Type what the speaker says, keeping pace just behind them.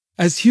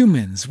As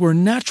humans, we're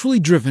naturally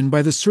driven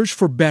by the search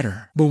for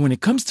better. But when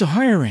it comes to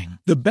hiring,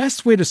 the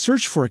best way to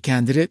search for a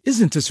candidate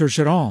isn't to search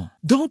at all.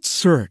 Don't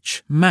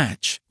search,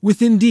 match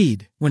with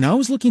Indeed. When I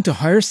was looking to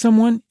hire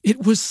someone,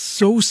 it was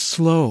so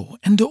slow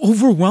and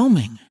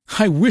overwhelming.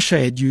 I wish I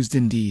had used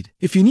Indeed.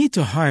 If you need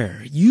to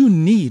hire, you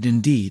need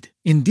Indeed.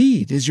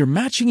 Indeed is your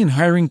matching and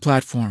hiring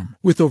platform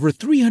with over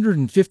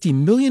 350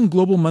 million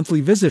global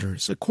monthly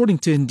visitors, according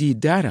to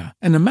Indeed data,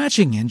 and a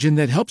matching engine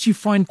that helps you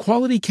find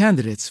quality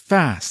candidates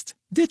fast.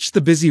 Ditch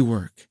the busy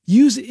work.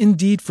 Use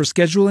Indeed for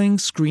scheduling,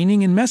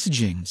 screening, and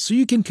messaging so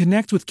you can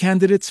connect with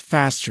candidates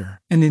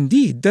faster. And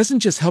Indeed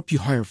doesn't just help you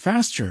hire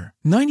faster.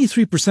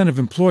 93% of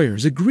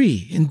employers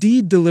agree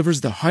Indeed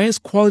delivers the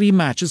highest quality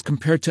matches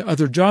compared to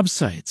other job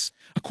sites,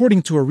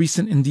 according to a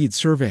recent Indeed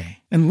survey.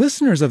 And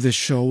listeners of this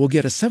show will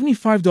get a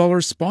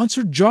 $75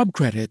 sponsored job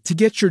credit to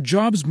get your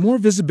jobs more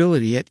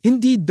visibility at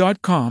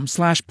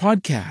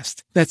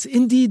Indeed.com/podcast. That's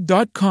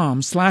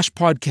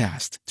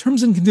Indeed.com/podcast.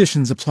 Terms and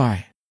conditions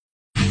apply.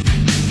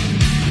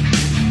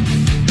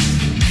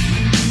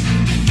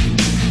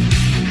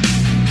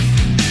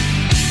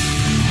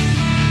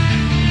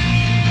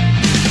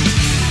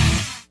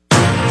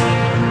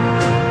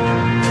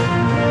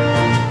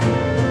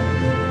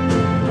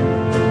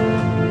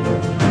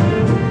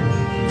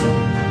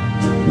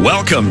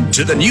 Welcome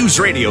to the News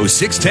Radio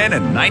 610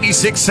 and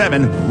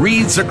 96.7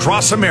 Reads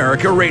Across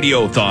America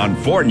Radiothon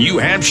for New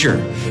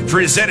Hampshire.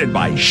 Presented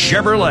by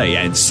Chevrolet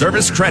and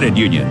Service Credit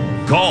Union.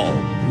 Call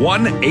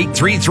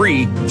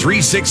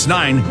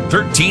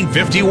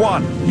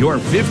 1-833-369-1351. Your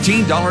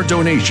 $15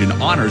 donation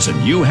honors a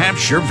New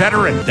Hampshire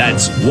veteran.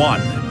 That's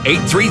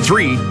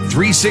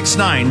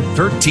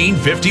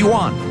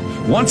 1-833-369-1351.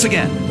 Once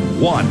again,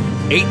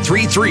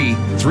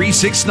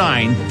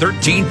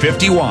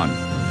 1-833-369-1351.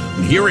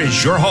 Here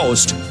is your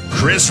host,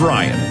 Chris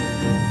Ryan.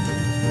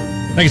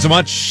 Thank you so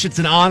much. It's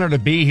an honor to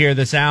be here.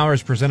 This hour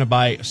is presented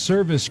by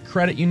Service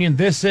Credit Union.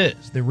 This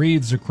is the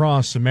Reads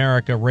Across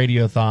America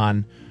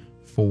Radiothon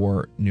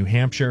for New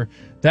Hampshire.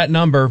 That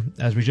number,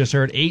 as we just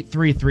heard,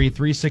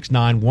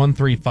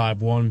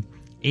 833-369-1351,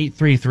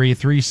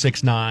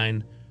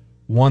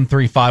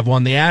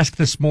 833-369-1351. The ask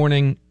this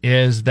morning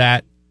is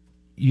that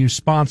you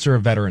sponsor a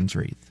veteran's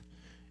wreath.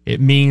 It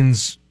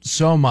means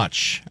so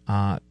much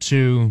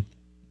to...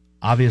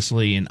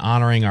 obviously in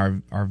honoring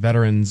our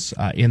veterans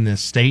in this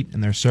state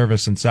and their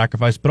service and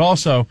sacrifice, but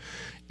also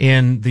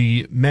in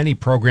the many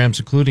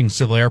programs, including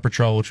Civil Air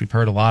Patrol, which we've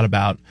heard a lot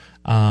about,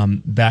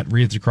 that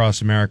Reads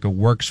Across America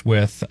works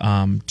with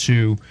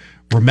to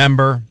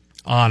remember,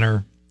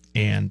 honor,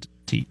 and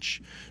teach.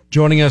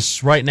 Joining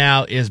us right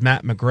now is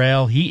Matt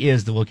McGrail. He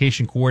is the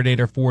location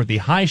coordinator for the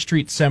High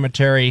Street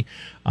Cemetery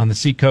on the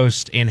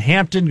Seacoast in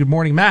Hampton. Good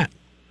morning, Matt.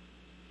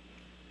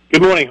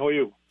 Good morning. How are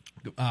you?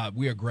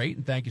 We are great,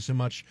 and thank you so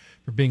much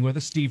for being with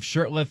us. Steve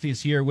Shurtleff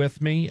is here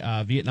with me,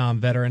 Vietnam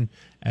veteran,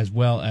 as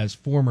well as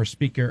former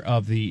Speaker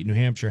of the New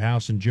Hampshire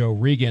House, and Joe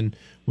Regan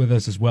with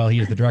us as well. He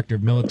is the Director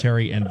of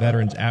Military and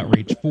Veterans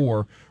Outreach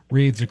for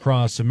Reads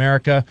Across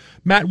America.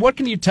 Matt, what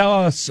can you tell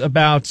us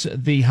about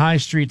the High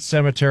Street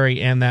Cemetery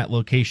and that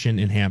location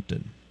in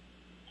Hampton?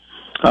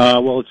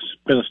 Well, it's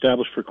been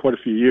established for quite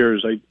a few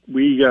years.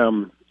 We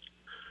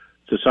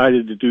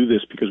decided to do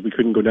this because we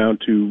couldn't go down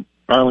to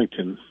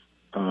Arlington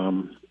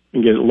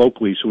and get it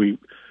locally. So we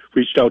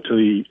reached out to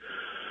the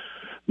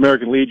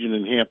American Legion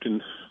in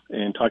Hampton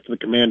and talked to the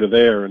commander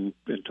there and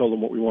told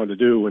him what we wanted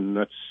to do, and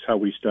that's how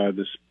we started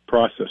this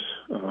process.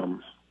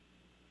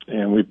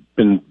 And we've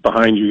been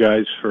behind you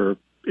guys for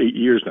 8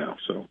 years now,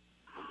 so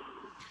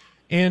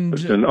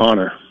it's an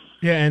honor.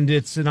 Yeah, and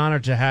it's an honor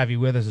to have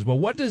you with us as well.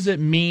 What does it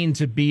mean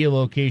to be a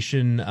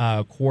location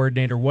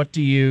coordinator? What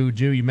do? You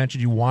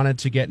mentioned you wanted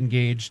to get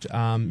engaged,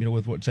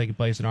 with what's taking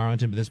place in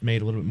Arlington, but this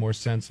made a little bit more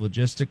sense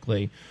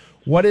logistically.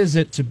 What is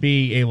it to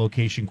be a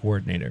location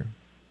coordinator?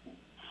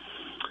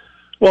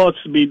 Well,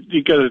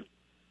 you got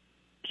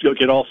to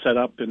get all set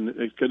up, and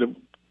it's got to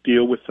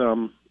deal with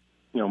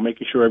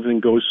making sure everything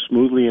goes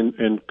smoothly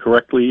and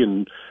correctly,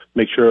 and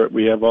make sure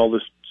we have all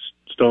the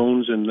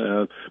stones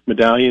and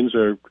medallions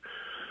are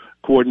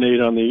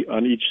coordinated on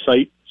each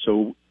site,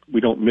 so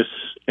we don't miss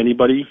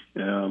anybody.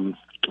 And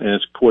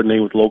it's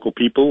coordinating with local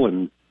people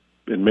and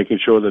making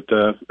sure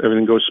that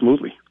everything goes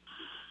smoothly.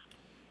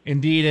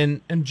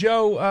 Indeed. And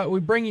Joe, we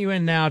bring you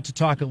in now to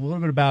talk a little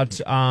bit about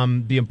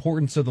the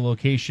importance of the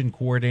location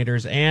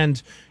coordinators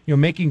and,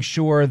 making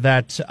sure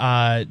that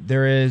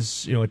there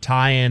is, a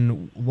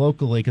tie-in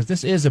locally, because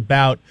this is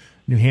about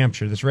New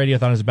Hampshire. This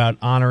radiothon is about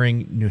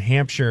honoring New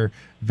Hampshire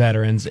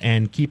veterans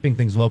and keeping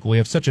things local. We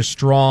have such a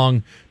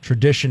strong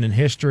tradition and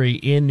history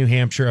in New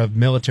Hampshire of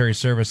military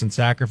service and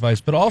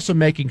sacrifice, but also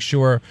making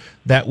sure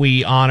that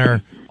we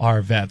honor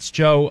our vets.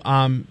 Joe,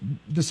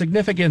 the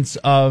significance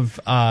of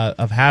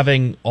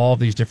having all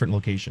these different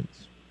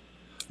locations.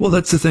 Well,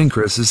 that's the thing,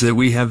 Chris, is that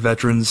we have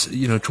veterans,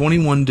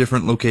 21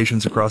 different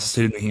locations across the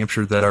state of New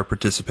Hampshire that are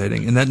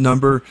participating, and that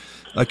number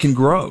can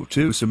grow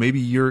too. So maybe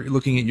you're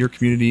looking at your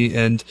community,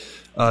 and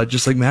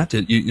just like Matt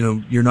did,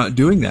 you're not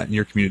doing that in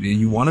your community,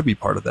 and you want to be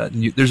part of that.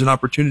 And there's an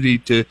opportunity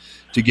to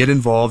get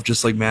involved,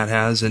 just like Matt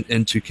has,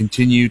 and to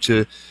continue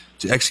to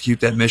execute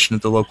that mission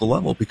at the local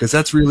level, because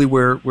that's really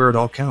where it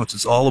all counts.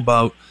 It's all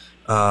about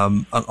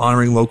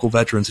honoring local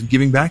veterans and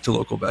giving back to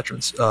local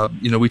veterans.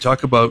 We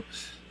talk about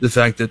the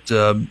fact that,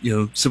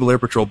 Civil Air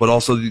Patrol, but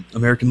also the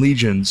American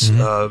Legions,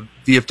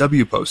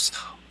 VFW posts,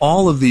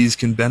 all of these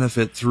can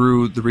benefit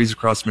through the Wreaths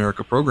Across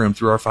America program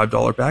through our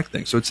 $5 back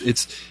thing. So it's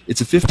a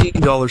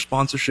 $15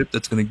 sponsorship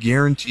that's going to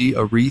guarantee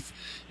a wreath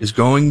is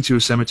going to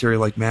a cemetery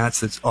like Matt's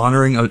that's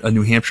honoring a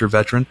New Hampshire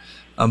veteran.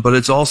 But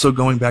it's also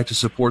going back to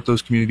support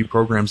those community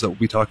programs that we'll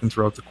be talking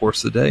throughout the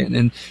course of the day.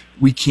 And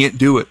we can't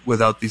do it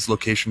without these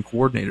location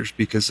coordinators,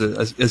 because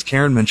as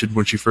Karen mentioned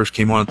when she first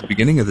came on at the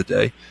beginning of the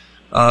day,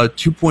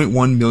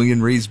 2.1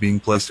 million wreaths being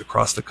placed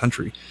across the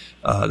country.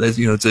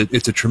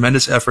 It's a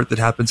tremendous effort that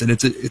happens, and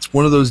it's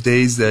one of those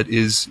days that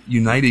is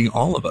uniting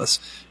all of us.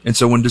 And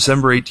so when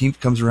December 18th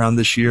comes around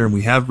this year and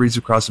we have Wreaths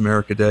Across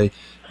America Day,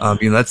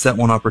 that's that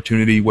one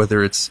opportunity,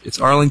 whether it's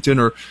Arlington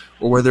or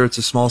whether it's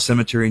a small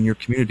cemetery in your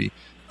community.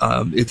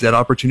 It's that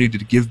opportunity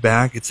to give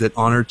back. It's that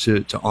honor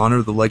to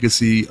honor the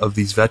legacy of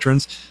these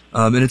veterans.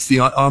 And it's the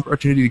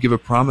opportunity to give a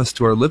promise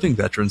to our living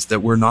veterans that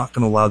we're not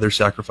going to allow their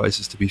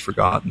sacrifices to be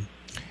forgotten.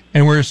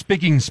 And we're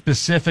speaking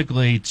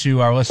specifically to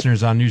our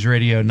listeners on News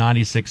Radio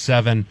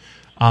 96.7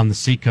 on the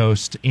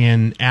Seacoast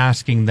in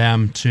asking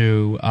them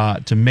to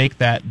make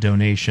that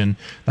donation.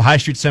 The High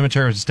Street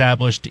Cemetery was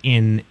established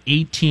in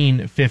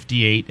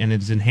 1858, and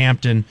it's in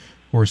Hampton,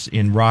 of course,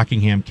 in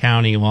Rockingham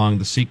County along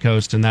the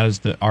Seacoast, and that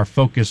is our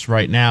focus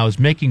right now, is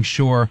making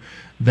sure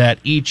that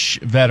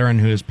each veteran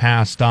who has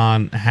passed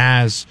on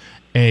has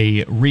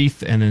a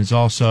wreath and is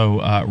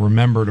also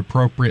remembered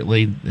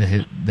appropriately,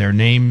 their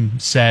name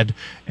said,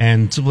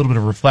 and it's a little bit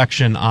of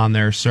reflection on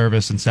their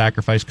service and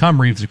sacrifice come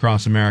Wreaths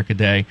Across America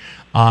Day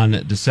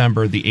on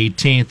December the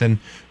 18th. And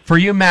for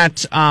you,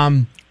 Matt,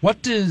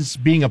 what does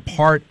being a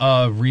part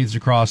of Wreaths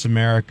Across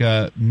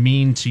America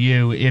mean to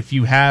you? If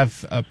you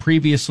have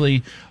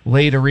previously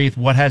laid a wreath,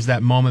 what has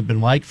that moment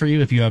been like for you?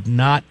 If you have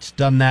not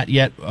done that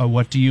yet,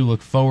 what do you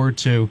look forward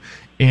to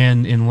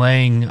in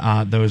laying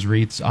those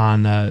wreaths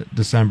on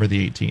December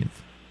the 18th?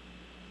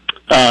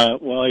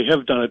 Well, I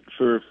have done it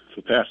for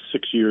the past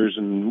 6 years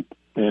in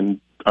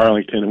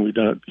Arlington, and we've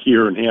done it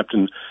here in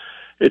Hampton.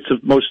 It's the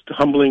most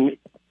humbling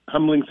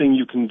thing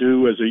you can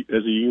do as a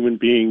human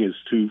being, is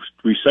to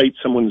recite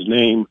someone's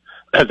name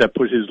that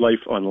put his life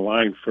on the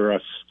line for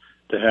us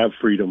to have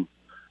freedom,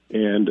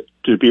 and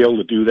to be able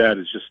to do that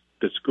is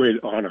that's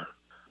great honor,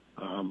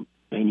 and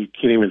you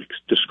can't even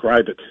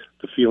describe it,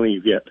 the feeling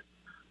you get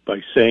by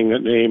saying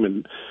that name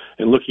and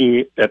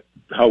looking at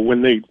how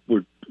when they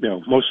were,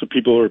 most of the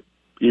people are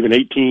even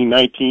 18,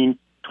 19,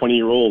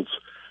 20-year-olds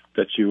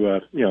that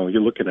you're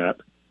looking at,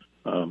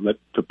 that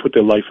to put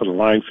their life on the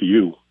line for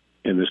you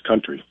in this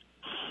country.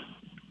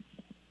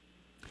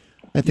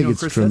 I think it's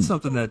Chris, true. that's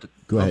something that.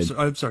 Go ahead.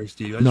 I'm sorry,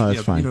 Steve.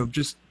 That's fine.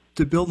 Just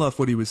to build off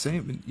what he was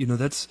saying,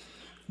 that's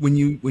when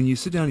you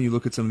sit down and you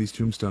look at some of these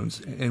tombstones,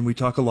 and we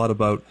talk a lot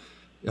about,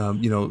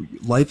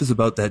 life is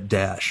about that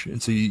dash,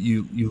 and so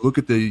you look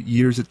at the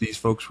years that these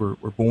folks were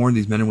born,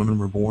 these men and women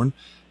were born,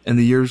 and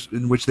the years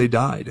in which they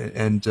died,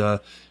 and to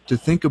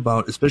think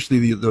about,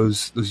 especially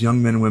those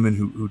young men and women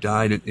who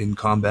died in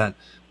combat.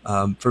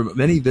 For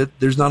many, that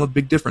there's not a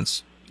big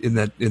difference in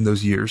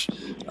those years,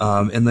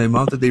 and the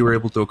amount that they were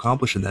able to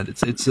accomplish in that,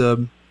 it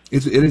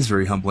is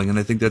very humbling, and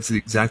I think that's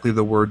exactly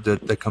the word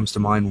that comes to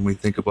mind when we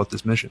think about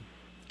this mission.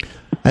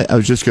 I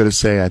was just going to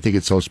say, I think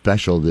it's so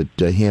special that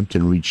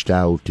Hampton reached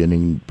out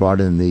and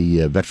brought in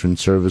the veteran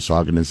service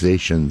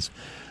organizations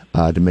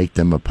to make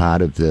them a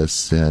part of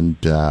this, and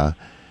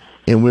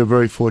we're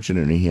very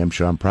fortunate in New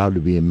Hampshire. I'm proud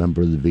to be a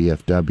member of the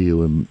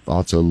VFW and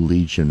also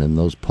Legion, and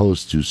those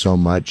posts do so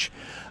much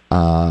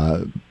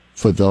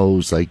for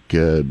those like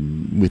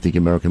we think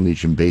American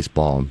Legion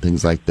baseball and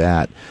things like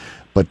that.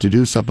 But to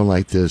do something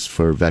like this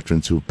for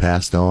veterans who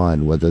passed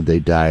on, whether they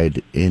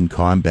died in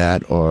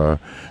combat or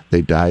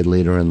they died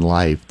later in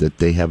life, that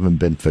they haven't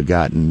been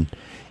forgotten.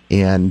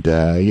 And,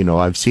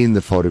 I've seen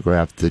the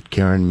photograph that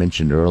Karen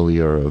mentioned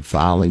earlier of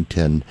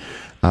Arlington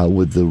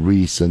with the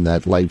wreaths and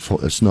that light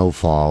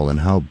snowfall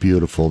and how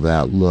beautiful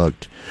that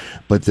looked.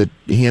 But that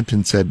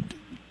Hampton said,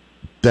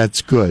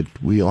 that's good.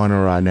 We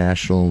honor our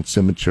national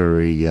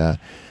cemetery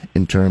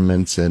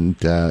interments,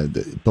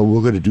 but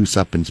we're going to do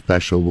something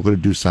special. We're going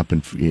to do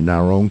something in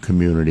our own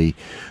community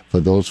for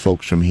those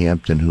folks from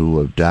Hampton who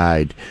have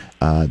died,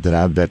 that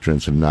our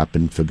veterans have not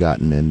been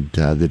forgotten, and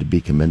they're to be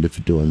commended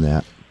for doing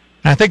that.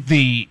 I think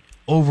the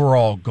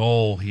overall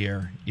goal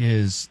here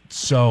is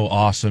so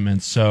awesome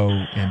and so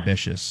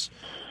ambitious,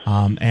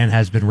 and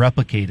has been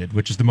replicated,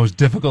 which is the most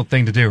difficult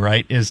thing to do,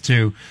 right? Is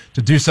to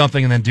do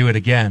something and then do it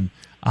again.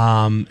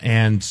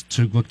 And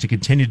to look to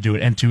continue to do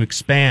it and to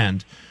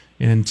expand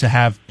and to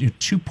have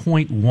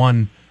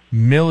 2.1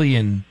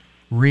 million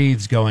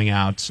wreaths going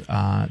out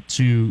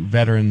to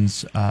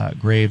veterans'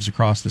 graves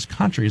across this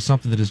country is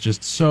something that is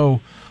just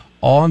so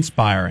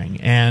awe-inspiring.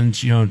 And,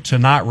 to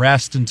not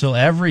rest until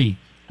every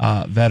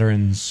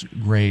veteran's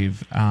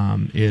grave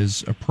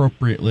is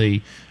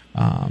appropriately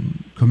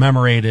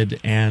commemorated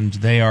and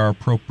they are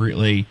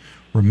appropriately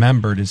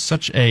remembered is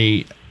such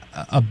a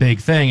big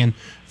thing. And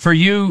for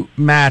you,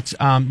 Matt,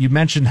 you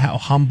mentioned how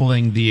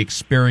humbling the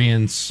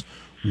experience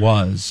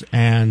was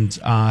and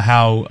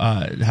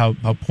how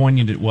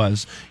poignant it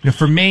was.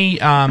 For me,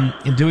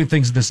 in doing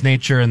things of this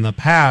nature in the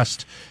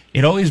past,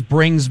 it always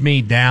brings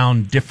me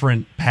down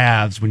different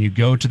paths when you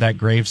go to that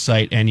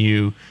gravesite and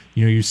you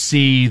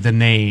see the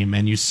name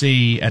and you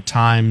see at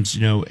times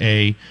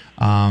an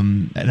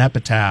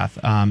epitaph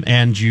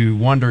and you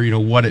wonder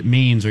what it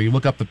means, or you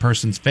look up the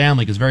person's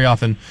family, because very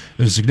often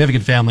there's a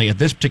significant family at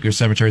this particular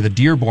cemetery, the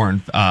Dearborn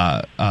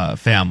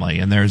family,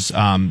 and there's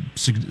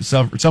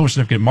several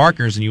significant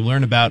markers, and you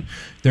learn about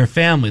their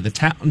family, the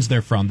towns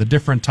they're from, the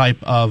different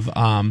type of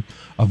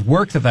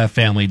work that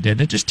family did.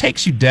 And it just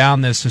takes you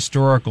down this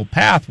historical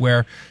path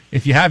where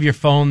if you have your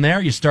phone there,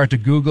 you start to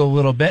Google a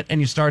little bit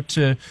and you start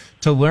to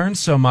learn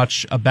so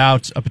much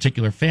about a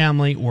particular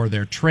family or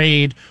their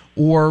trade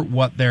or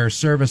what their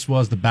service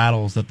was, the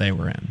battles that they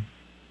were in.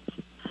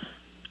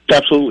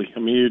 Absolutely. I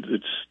mean,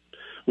 it's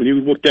when you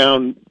look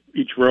down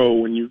each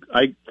row,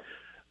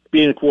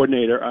 being a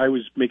coordinator, I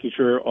was making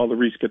sure all the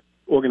wreaths get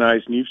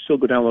organized, and you still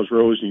go down those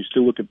rows and you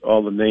still look at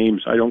all the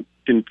names.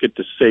 Didn't get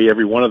to say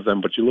every one of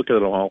them, but you look at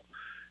it all,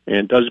 and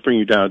it does bring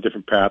you down a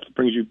different path.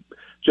 It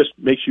just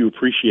makes you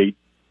appreciate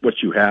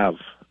what you have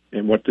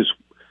and what this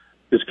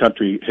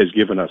country has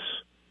given us,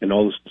 and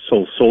all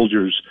the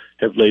soldiers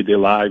have laid their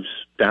lives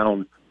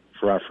down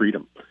for our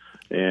freedom.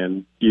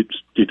 And you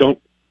don't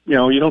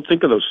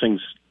think of those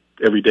things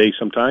every day.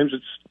 Sometimes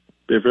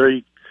they're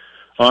very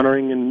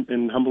honoring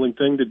and humbling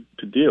thing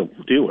to deal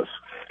with.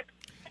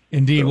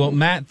 Indeed. Well,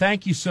 Matt,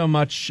 thank you so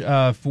much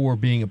for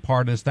being a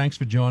part of this. Thanks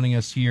for joining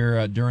us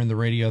here during the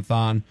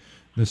Radiothon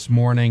this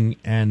morning,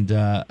 and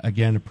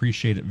again,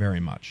 appreciate it very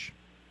much.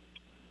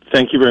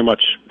 Thank you very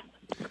much.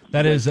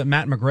 That is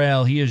Matt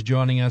McGrail. He is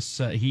joining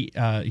us. He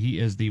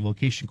is the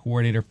location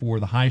coordinator for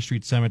the High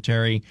Street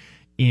Cemetery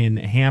in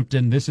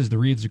Hampton. This is the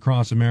Wreaths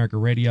Across America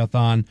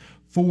Radiothon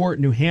for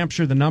New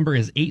Hampshire. The number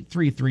is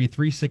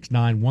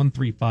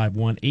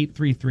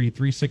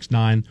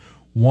 833-369-1351,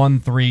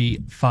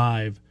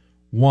 833-369-1351.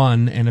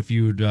 And if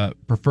you'd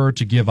prefer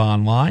to give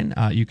online,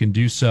 you can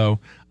do so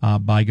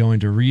by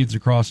going to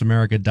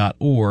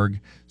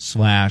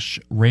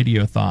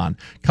wreathsacrossamerica.org/radiothon.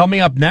 Coming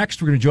up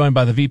next, we're going to be joined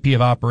by the VP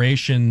of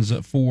Operations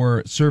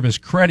for Service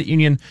Credit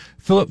Union,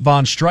 Philip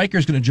von Stryker,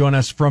 is going to join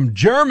us from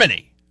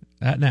Germany.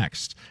 That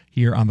next,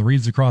 here on the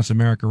Wreaths Across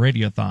America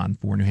Radiothon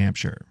for New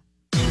Hampshire.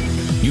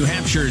 New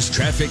Hampshire's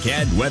traffic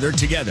and weather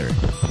together.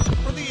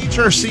 For the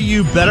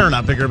HRCU Better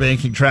Not Bigger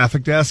Banking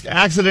Traffic Desk,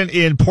 accident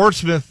in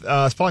Portsmouth,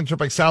 following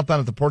Turnpike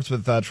southbound at the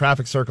Portsmouth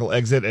traffic circle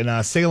exit,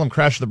 and Salem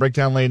crashed the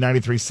breakdown lane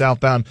 93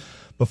 southbound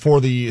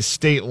before the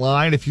state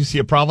line. If you see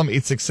a problem,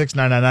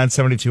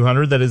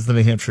 866-999-7200. That is the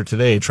New Hampshire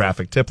Today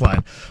traffic tip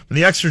line. From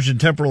the Exergen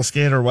Temporal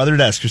Scanner Weather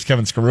Desk, here's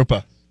Kevin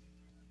Skarupa.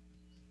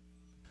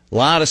 A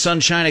lot of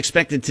sunshine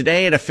expected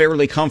today and a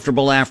fairly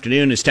comfortable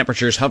afternoon as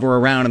temperatures hover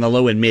around in the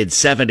low and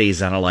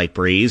mid-70s on a light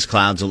breeze.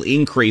 Clouds will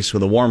increase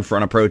with a warm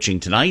front approaching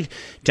tonight.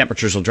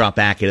 Temperatures will drop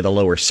back into the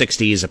lower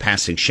 60s, a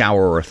passing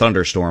shower or a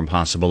thunderstorm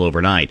possible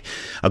overnight.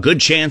 A good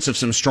chance of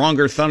some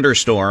stronger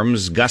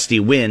thunderstorms,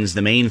 gusty winds,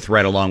 the main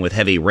threat, along with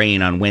heavy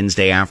rain on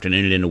Wednesday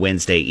afternoon and into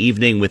Wednesday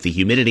evening with the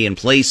humidity in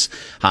place.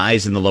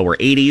 Highs in the lower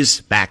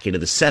 80s, back into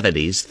the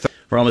 70s.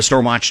 From the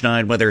Stormwatch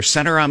 9 Weather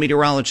Center, I'm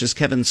meteorologist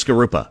Kevin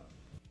Skarupa.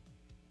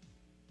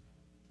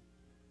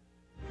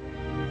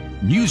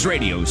 News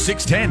Radio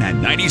 610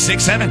 and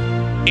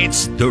 96.7.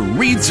 It's the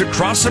Wreaths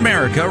Across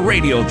America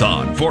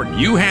Radiothon for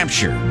New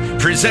Hampshire,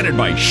 presented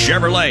by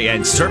Chevrolet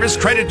and Service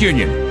Credit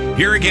Union.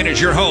 Here again is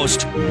your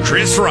host,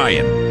 Chris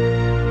Ryan.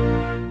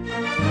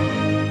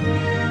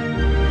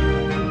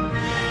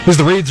 This is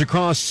the Wreaths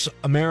Across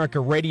America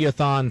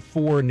Radiothon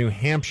for New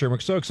Hampshire. We're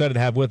so excited to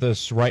have with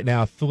us right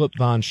now Philip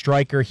von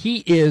Stryker.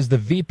 He is the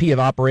VP of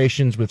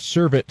Operations with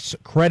Service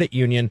Credit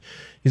Union.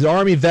 He's an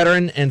Army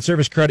veteran and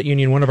Service Credit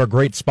Union, one of our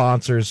great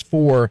sponsors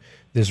for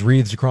this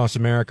Wreaths Across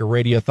America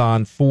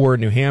Radiothon for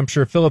New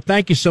Hampshire. Philip,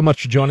 thank you so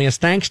much for joining us.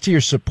 Thanks to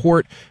your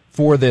support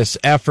for this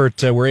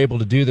effort, we're able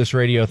to do this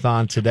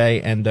Radiothon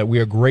today, and we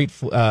are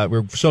grateful.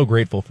 We're so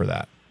grateful for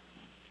that.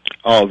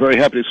 Oh, very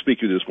happy to speak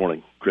to you this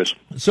morning, Chris.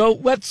 So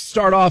let's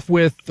start off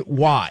with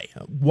why.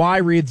 Why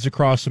Wreaths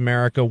Across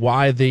America?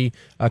 Why the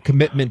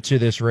commitment to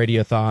this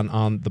Radiothon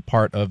on the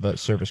part of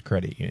Service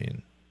Credit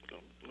Union?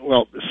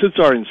 Well, since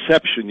our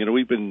inception,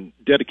 we've been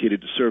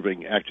dedicated to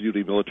serving active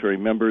duty military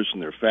members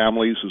and their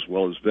families as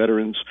well as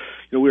veterans.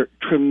 We're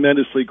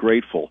tremendously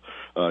grateful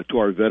to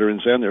our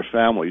veterans and their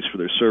families for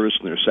their service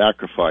and their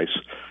sacrifice.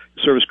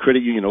 Service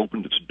Credit Union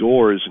opened its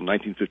doors in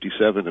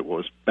 1957. It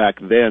was back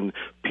then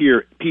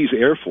Pease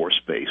Air Force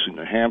Base in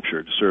New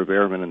Hampshire to serve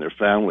airmen and their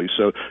families.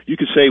 So you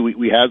could say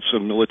we had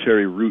some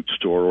military roots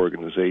to our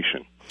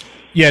organization.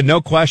 Yeah,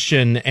 no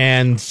question.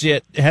 And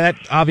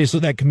obviously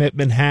that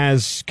commitment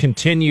has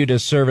continued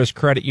as Service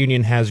Credit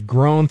Union has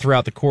grown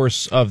throughout the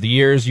course of the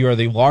years. You are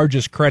the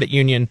largest credit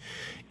union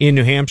in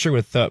New Hampshire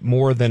with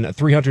more than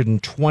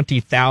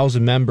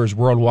 320,000 members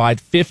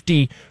worldwide,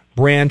 50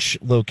 branch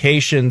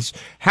locations.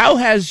 How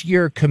has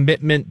your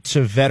commitment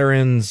to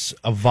veterans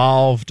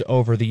evolved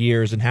over the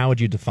years, and how would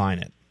you define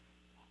it?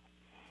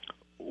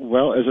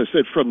 Well, as I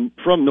said, from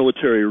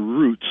military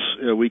roots,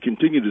 we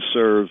continue to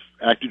serve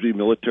active duty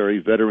military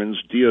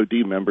veterans,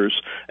 DoD members,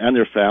 and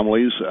their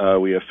families.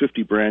 We have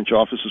 50 branch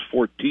offices,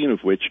 14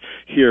 of which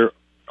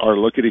are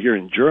located here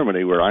in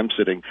Germany, where I'm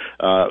sitting,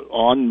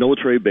 on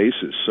military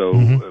bases.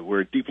 So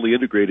we're deeply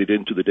integrated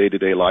into the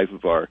day-to-day life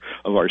of our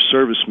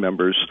service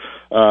members,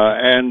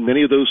 and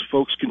many of those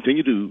folks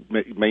continue to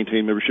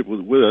maintain membership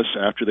with us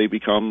after they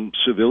become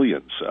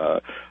civilians.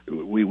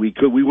 We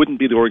wouldn't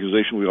be the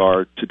organization we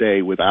are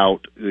today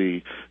without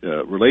the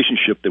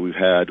relationship that we've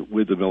had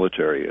with the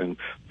military, and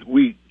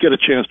we get a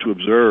chance to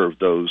observe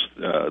those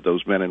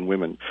men and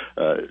women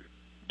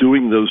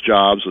doing those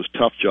jobs, those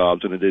tough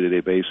jobs on a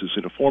day-to-day basis,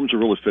 and it forms a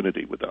real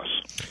affinity with us.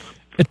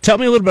 Tell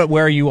me a little bit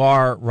where you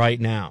are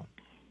right now.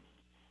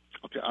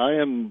 Okay, I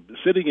am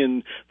sitting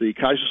in the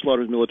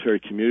Kaiserslautern military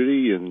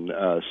community in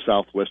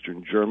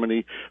southwestern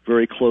Germany,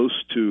 very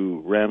close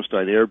to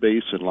Ramstein Air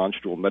Base and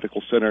Landstuhl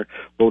Medical Center,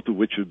 both of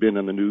which have been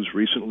in the news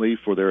recently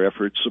for their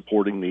efforts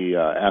supporting the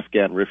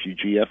Afghan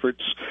refugee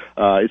efforts.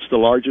 It's the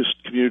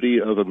largest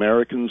community of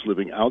Americans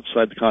living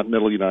outside the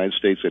continental United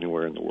States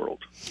anywhere in the world.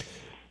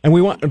 And we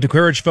want to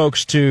encourage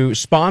folks to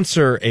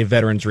sponsor a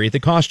veterans wreath. It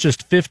costs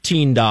just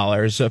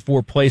 $15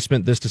 for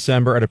placement this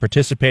December at a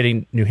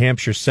participating New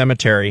Hampshire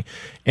cemetery.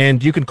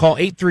 And you can call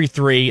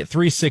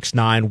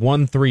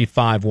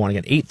 833-369-1351.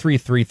 Again,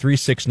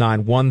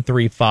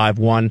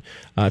 833-369-1351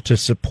 to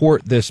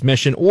support this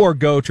mission, or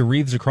go to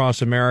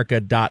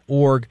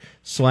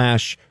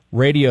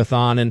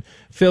wreathsacrossAmerica.org/radiothon. And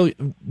Phil,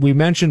 we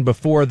mentioned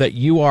before that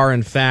you are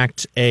in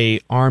fact a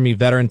Army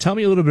veteran. Tell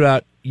me a little bit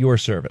about your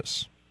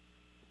service.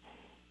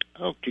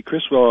 Okay,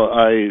 Chris. Well,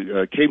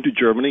 I came to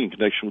Germany in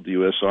connection with the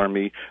U.S.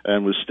 Army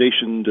and was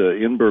stationed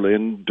in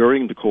Berlin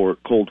during the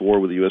Cold War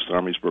with the U.S.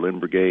 Army's Berlin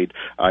Brigade.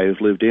 I have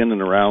lived in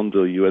and around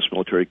the U.S.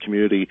 military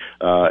community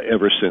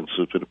ever since.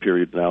 So it's been a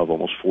period now of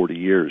almost 40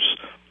 years.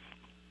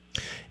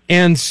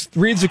 And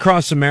Wreaths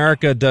Across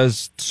America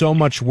does so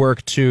much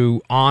work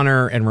to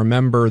honor and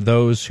remember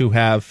those who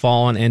have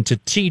fallen, and to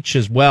teach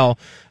as well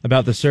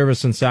about the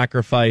service and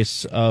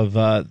sacrifice of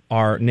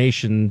our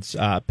nation's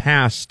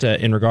past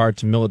in regard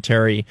to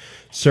military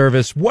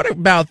service. What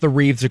about the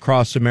Wreaths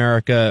Across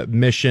America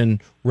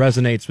mission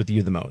resonates with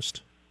you the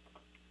most?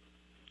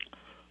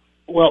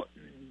 Well,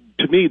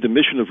 to me, the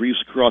mission of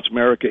Wreaths Across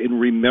America in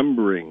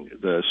remembering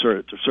the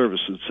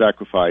service and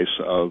sacrifice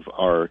of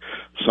our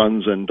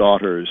sons and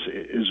daughters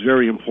is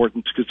very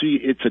important, because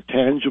it's a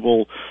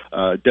tangible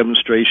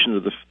demonstration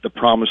of the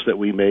promise that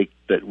we make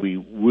that we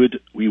would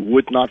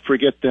not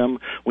forget them.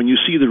 When you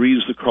see the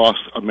Wreaths Across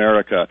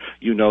America,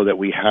 you know that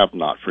we have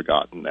not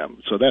forgotten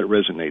them. So that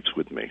resonates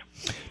with me.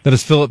 That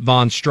is Philip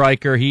Von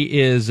Stryker.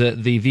 He is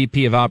the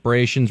VP of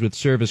Operations with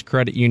Service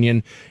Credit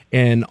Union,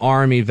 an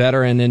Army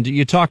veteran. And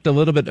you talked a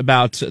little bit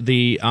about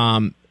the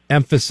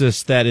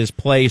emphasis that is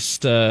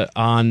placed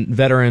on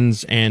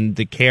veterans and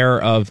the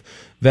care of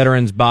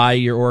veterans by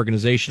your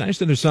organization. I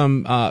understand there's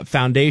some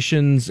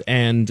foundations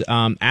and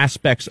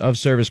aspects of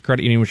Service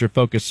Credit Union which are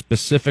focused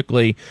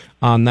specifically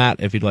on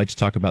that, if you'd like to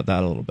talk about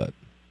that a little bit.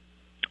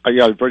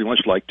 Yeah, I'd very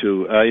much like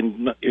to.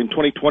 In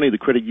 2020, the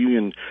credit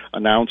union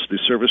announced the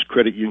Service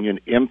Credit Union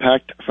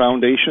Impact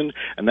Foundation,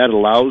 and that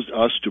allows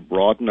us to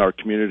broaden our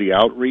community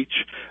outreach.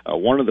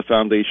 One of the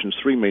foundation's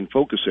three main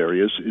focus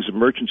areas is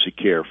emergency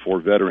care for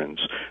veterans,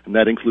 and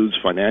that includes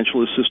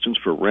financial assistance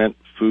for rent,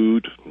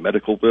 food,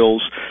 medical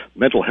bills,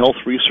 mental health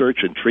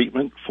research and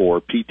treatment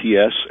for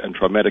PTS and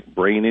traumatic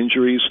brain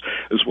injuries,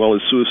 as well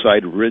as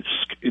suicide risk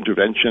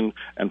intervention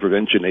and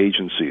prevention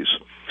agencies.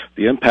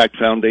 The Impact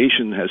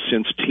Foundation has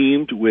since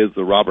teamed with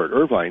the Robert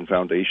Irvine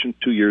Foundation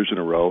 2 years in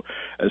a row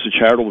as a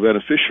charitable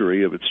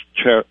beneficiary of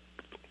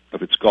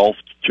its Golf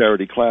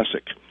Charity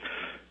Classic.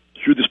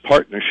 Through this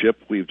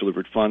partnership, we've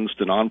delivered funds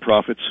to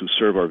nonprofits who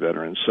serve our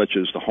veterans, such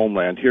as the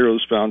Homeland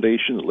Heroes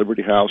Foundation, the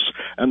Liberty House,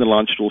 and the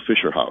Landstuhl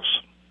Fisher House.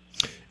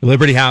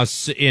 Liberty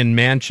House in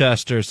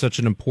Manchester, such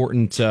an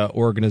important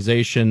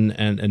organization,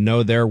 and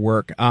know their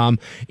work.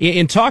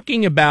 In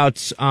talking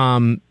about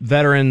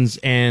veterans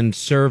and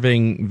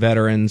serving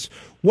veterans,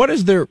 what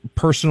is the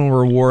personal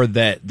reward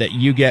that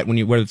you get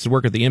when whether it's the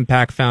work at the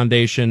Impact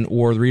Foundation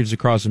or the Wreaths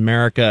Across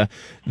America,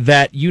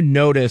 that you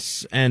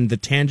notice and the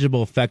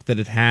tangible effect that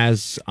it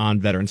has on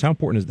veterans? How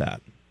important is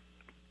that?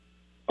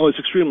 Oh, it's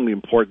extremely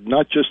important.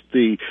 Not just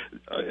the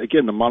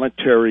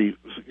monetary,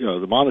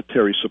 the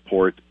monetary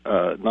support,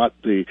 not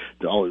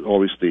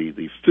always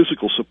the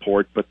physical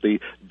support, but the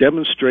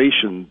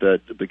demonstration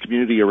that the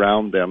community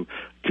around them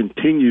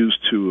continues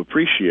to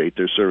appreciate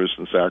their service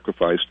and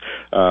sacrifice.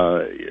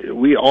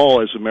 We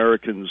all, as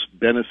Americans,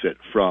 benefit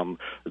from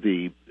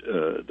the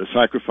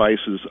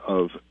sacrifices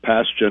of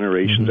past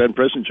generations and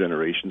present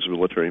generations of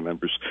military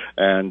members,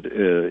 and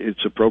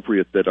it's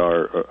appropriate that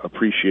our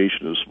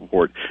appreciation and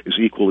support is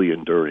equally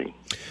enduring.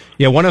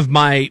 Yeah, one of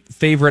my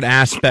favorite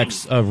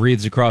aspects of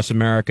Wreaths Across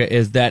America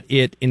is that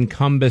it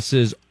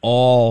encompasses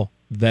all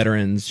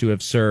veterans who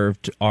have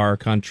served our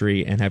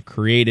country and have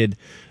created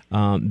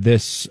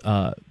this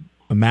a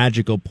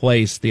magical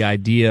place, the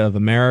idea of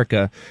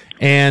America.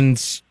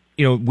 And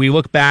we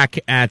look back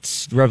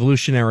at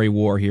Revolutionary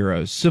War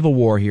heroes, Civil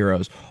War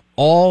heroes.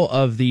 All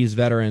of these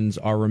veterans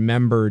are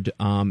remembered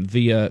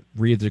via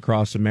Wreaths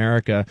Across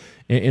America,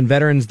 and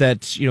veterans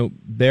that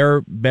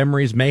their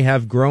memories may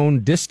have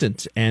grown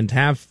distant, and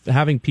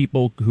having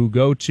people who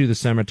go to the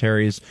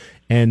cemeteries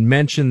and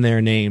mention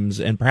their names,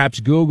 and perhaps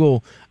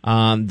Google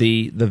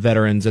the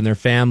veterans and their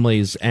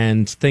families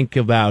and think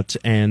about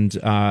and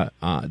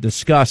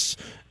discuss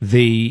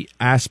the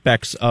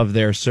aspects of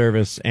their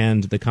service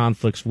and the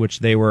conflicts which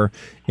they were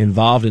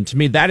involved in. To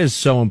me, that is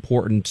so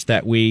important,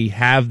 that we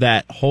have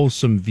that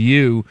wholesome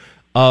view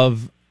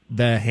of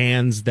the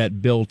hands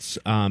that built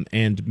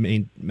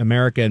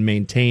America and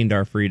maintained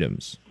our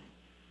freedoms.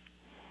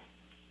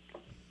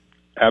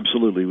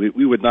 Absolutely.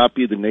 We would not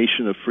be the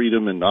nation of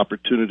freedom and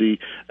opportunity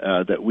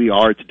that we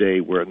are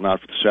today were it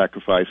not for the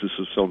sacrifices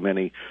of so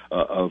many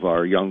of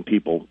our young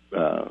people,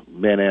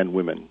 men and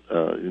women,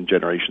 in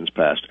generations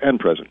past and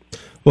present.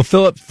 Well,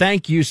 Philip,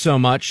 thank you so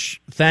much.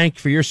 Thank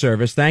you for your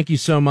service. Thank you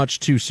so much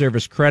to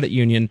Service Credit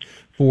Union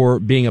for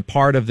being a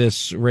part of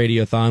this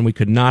radiothon. We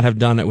could not have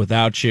done it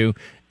without you.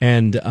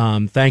 And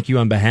thank you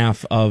on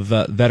behalf of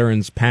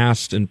veterans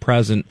past and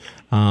present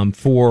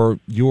for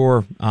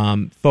your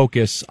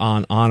focus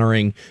on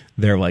honoring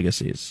their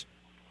legacies.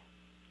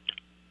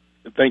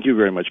 Thank you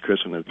very much, Chris,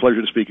 and a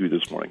pleasure to speak with you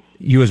this morning.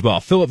 You as well.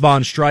 Philip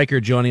Von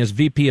Stryker joining us,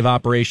 VP of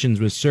Operations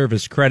with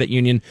Service Credit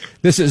Union.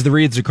 This is the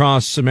Wreaths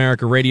Across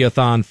America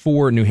Radiothon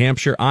for New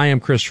Hampshire. I am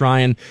Chris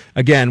Ryan.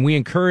 Again, we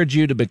encourage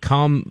you to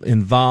become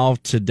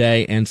involved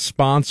today and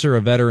sponsor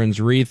a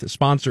veteran's wreath.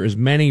 Sponsor as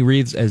many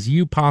wreaths as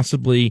you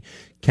possibly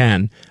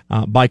can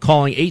by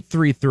calling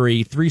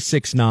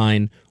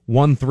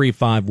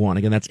 833-369-1351.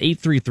 Again, that's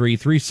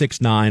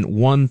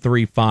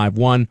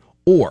 833-369-1351,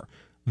 or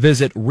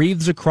visit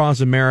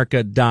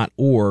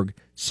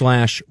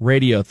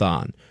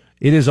wreathsacrossamerica.org/radiothon.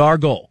 It is our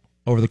goal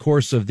over the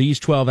course of these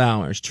 12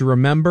 hours to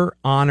remember,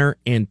 honor,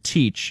 and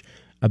teach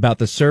about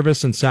the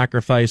service and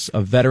sacrifice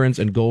of veterans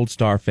and Gold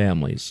Star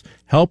families.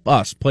 Help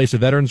us place a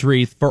veteran's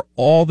wreath for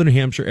all the New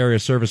Hampshire area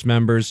service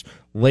members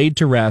laid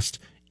to rest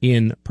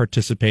in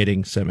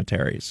participating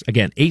cemeteries.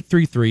 Again,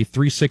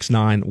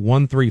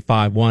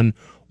 833-369-1351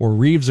 or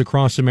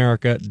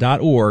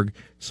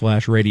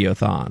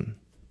wreathsacrossamerica.org/radiothon.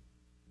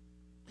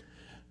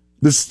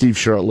 This is Steve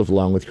Shurtleff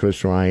along with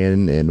Chris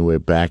Ryan, and we're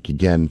back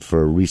again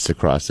for Wreaths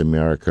Across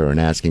America and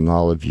asking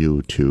all of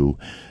you to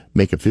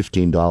make a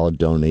 $15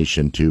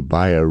 donation to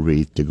buy a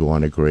wreath to go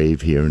on a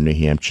grave here in New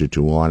Hampshire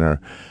to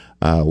honor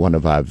one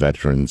of our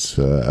veterans,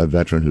 a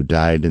veteran who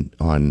died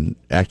on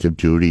active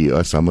duty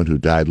or someone who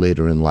died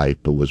later in life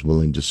but was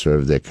willing to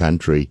serve their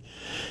country.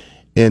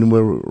 And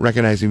we're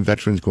recognizing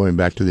veterans going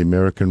back to the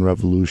American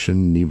Revolution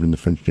and even the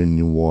French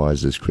Indian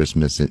Wars, as Chris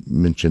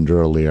mentioned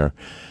earlier.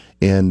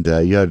 And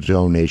your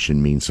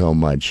donation means so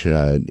much,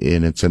 and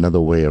it's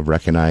another way of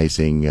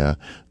recognizing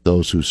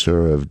those who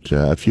served.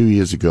 A few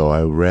years ago,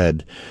 I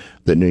read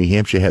that New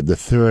Hampshire had the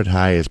third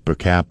highest per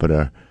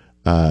capita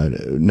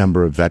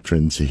number of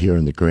veterans here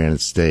in the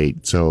Granite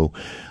State. So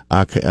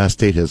our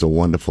state has a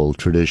wonderful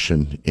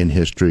tradition in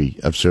history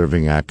of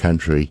serving our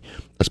country,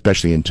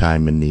 especially in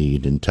time of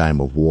need, in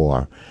time of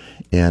war.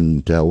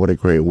 And what a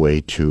great way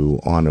to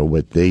honor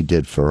what they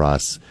did for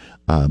us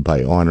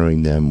by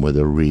honoring them with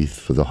a wreath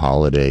for the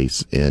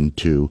holidays, and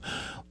to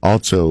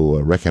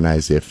also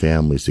recognize their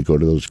families, to go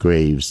to those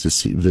graves, to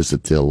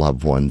visit their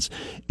loved ones,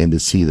 and to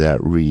see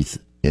that wreath,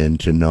 and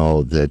to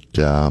know that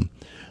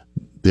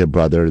their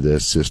brother, their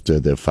sister,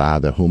 their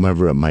father,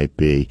 whomever it might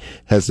be,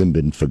 hasn't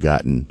been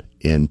forgotten.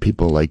 And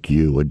people like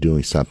you are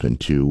doing something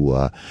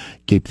to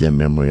keep their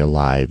memory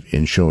alive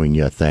and showing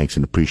your thanks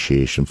and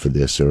appreciation for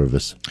their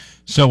service.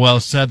 So well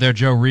said there.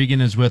 Joe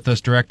Regan is with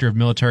us, Director of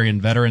Military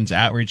and Veterans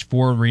Outreach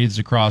for Wreaths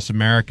Across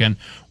America. And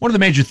one of the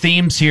major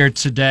themes here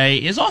today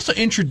is also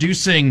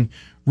introducing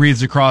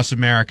Wreaths Across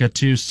America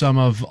to some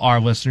of our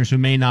listeners who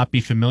may not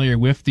be familiar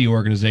with the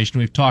organization.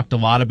 We've talked a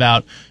lot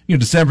about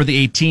December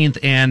the 18th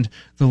and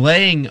the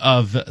laying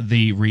of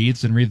the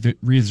wreaths and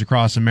Wreaths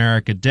Across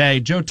America Day.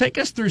 Joe, take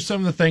us through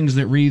some of the things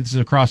that Wreaths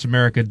Across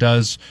America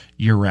does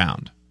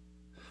year-round.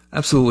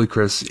 Absolutely,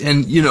 Chris.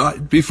 And,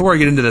 before I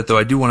get into that, though,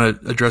 I do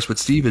want to address what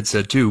Steve had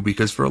said, too,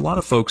 because for a lot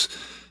of folks,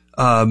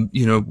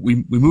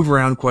 we move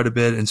around quite a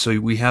bit, and so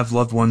we have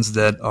loved ones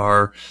that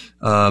are,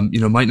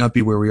 might not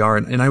be where we are.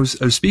 And I was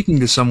speaking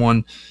to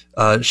someone.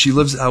 She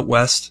lives out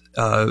west,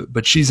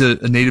 but she's a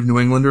native New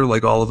Englander,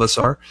 like all of us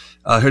are.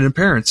 Her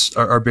parents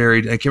are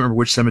buried. I can't remember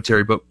which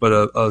cemetery, but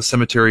a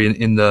cemetery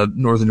in the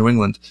northern New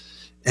England.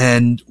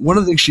 And one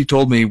of the things she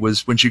told me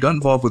was when she got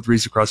involved with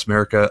Wreaths Across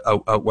America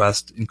out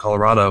west in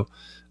Colorado,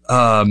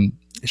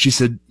 she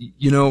said,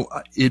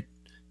 it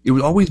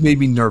always made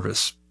me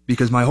nervous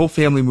because my whole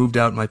family moved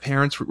out. My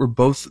parents were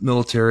both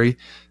military,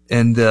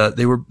 and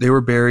they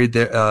were buried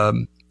there.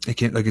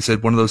 Like I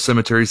said, one of those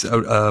cemeteries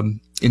out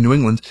in New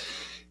England.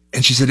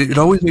 And she said it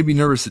always made me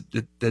nervous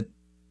that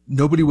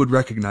nobody would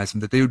recognize them,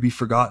 that they would be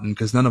forgotten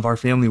because none of our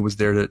family was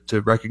there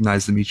to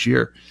recognize them each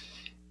year.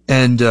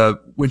 And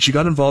when she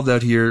got involved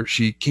out here,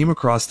 she came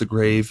across the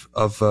grave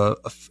of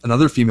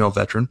another female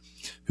veteran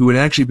who had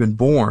actually been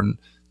born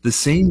the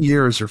same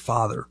year as her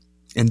father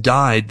and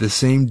died the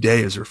same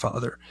day as her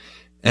father.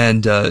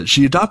 And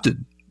she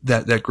adopted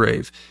that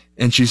grave.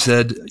 And she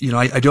said,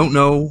 I don't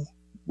know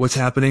what's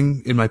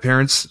happening in my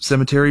parents'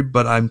 cemetery,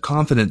 but I'm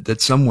confident that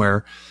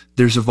somewhere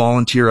there's a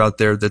volunteer out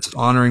there that's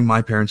honoring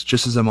my parents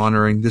just as I'm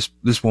honoring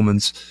this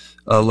woman's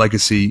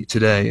legacy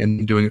today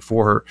and doing it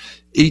for her.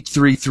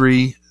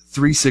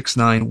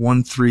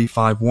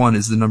 833-369-1351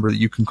 is the number that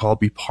you can call,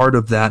 be part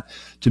of that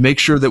to make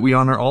sure that we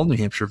honor all New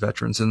Hampshire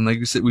veterans. And like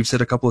I said, we've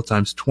said a couple of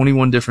times,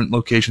 21 different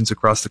locations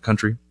across the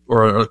country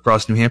or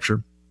across New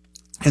Hampshire.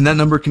 And that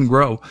number can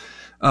grow.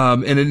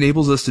 And it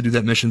enables us to do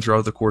that mission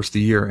throughout the course of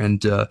the year.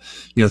 And,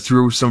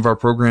 through some of our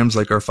programs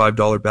like our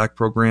 $5 back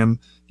program,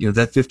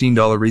 that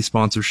 $15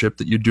 re-sponsorship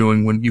that you're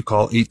doing when you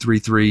call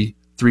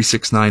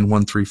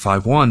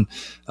 833-369-1351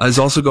 is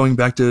also going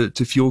back to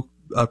fuel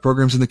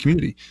programs in the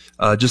community,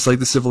 just like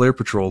the Civil Air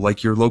Patrol,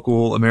 like your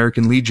local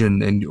American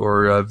Legion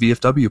or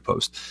VFW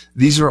post.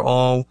 These are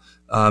all,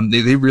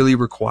 they really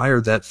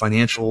require that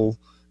financial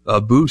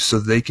boost so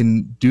they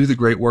can do the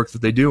great work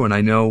that they do. And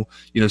I know,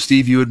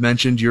 Steve, you had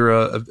mentioned you're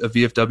a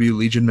VFW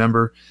Legion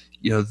member.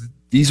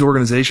 These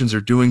organizations are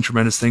doing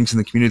tremendous things in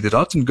the community that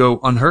often go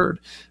unheard.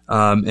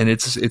 And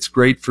it's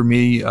great for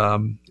me,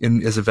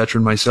 as a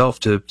veteran myself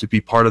to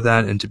be part of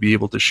that and to be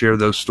able to share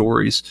those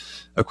stories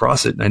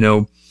across it. And I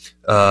know,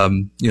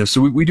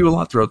 so we do a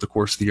lot throughout the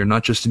course of the year,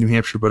 not just in New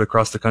Hampshire, but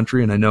across the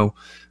country. And I know,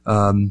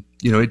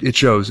 it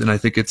shows. And I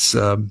think it's,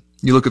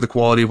 you look at the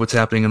quality of what's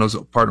happening in those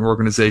partner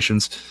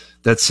organizations,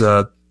 that's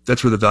where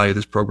the value of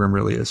this program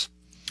really is.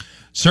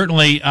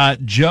 Certainly.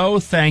 Joe,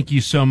 thank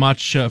you so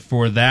much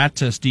for that.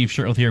 Steve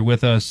Shirtliff here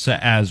with us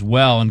as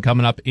well. And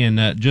coming up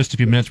in just a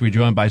few minutes, we're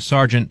joined by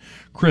Sergeant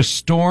Chris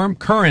Storm,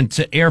 current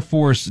Air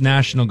Force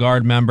National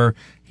Guard member.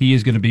 He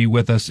is going to be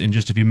with us in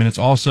just a few minutes.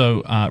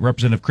 Also,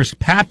 Representative Chris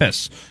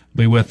Pappas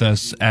will be with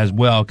us as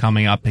well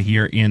coming up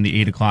here in the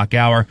 8 o'clock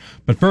hour.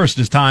 But first,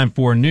 it's time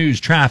for news,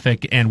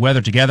 traffic, and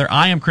weather together.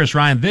 I am Chris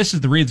Ryan. This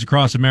is the Wreaths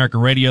Across America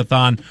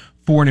Radiothon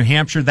for New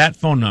Hampshire. That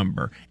phone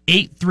number,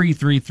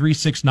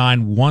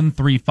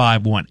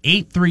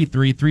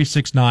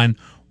 833-369-1351.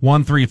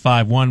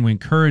 833-369-1351. We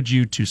encourage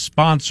you to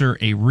sponsor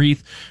a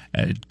wreath.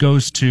 It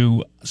goes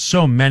to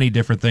so many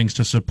different things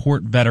to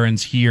support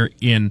veterans here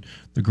in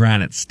the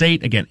Granite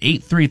State. Again,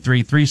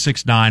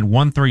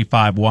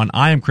 833-369-1351.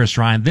 I am Chris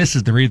Ryan. This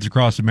is the Wreaths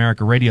Across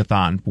America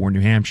Radiothon for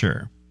New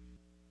Hampshire.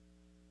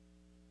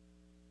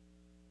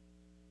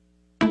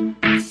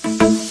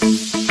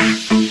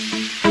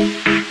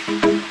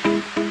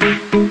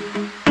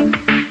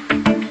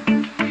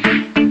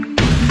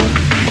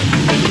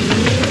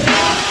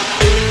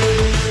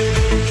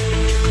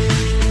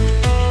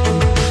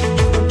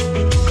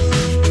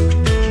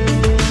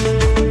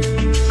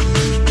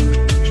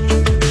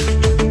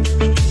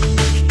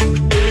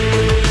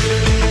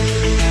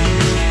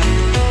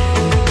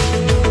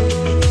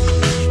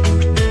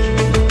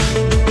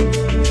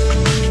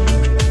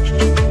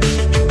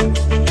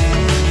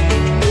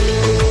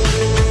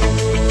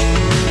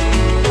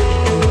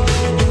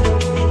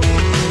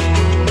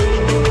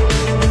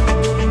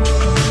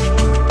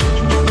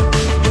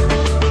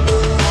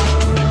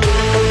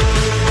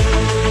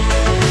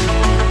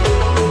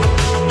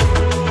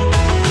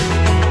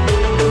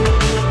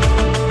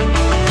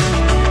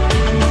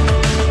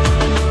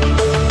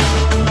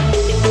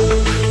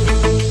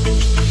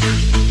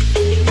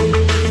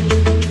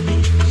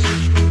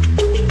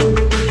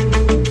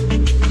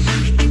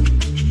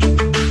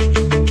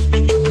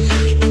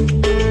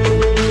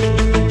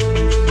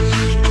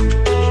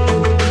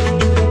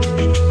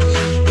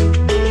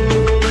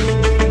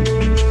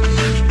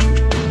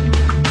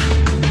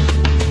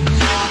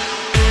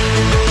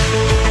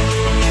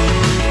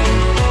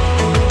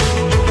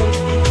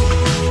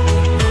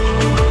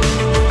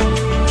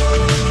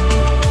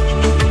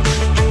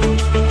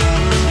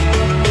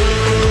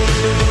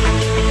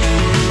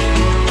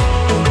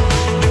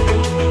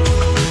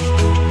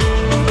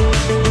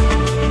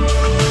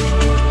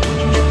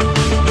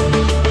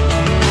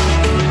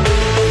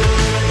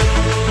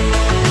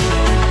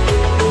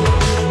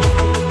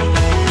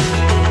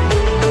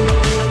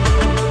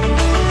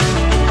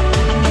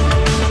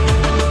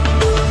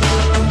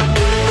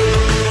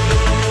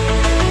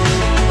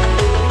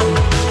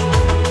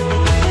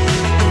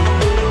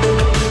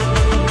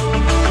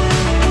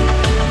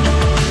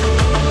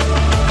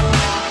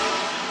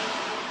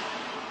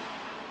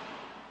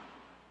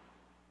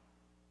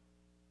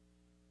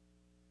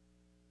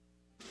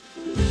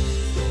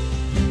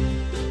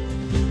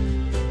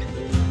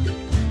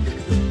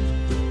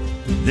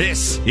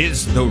 This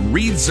is the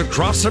Reads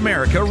Across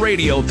America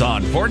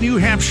Radiothon for New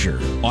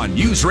Hampshire on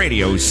News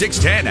Radio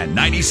 610 and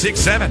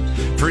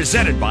 96.7,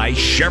 presented by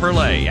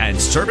Chevrolet and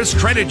Service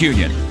Credit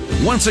Union.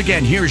 Once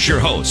again, here's your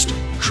host,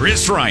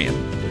 Chris Ryan.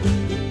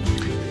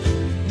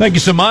 Thank you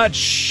so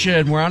much.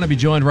 And we're on to be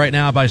joined right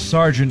now by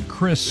Sergeant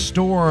Chris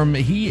Storm.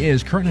 He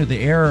is currently the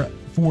Air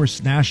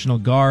Force National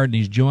Guard, and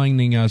he's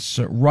joining us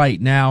right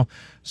now.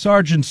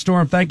 Sergeant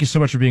Storm, thank you so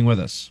much for being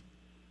with us.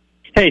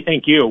 Hey,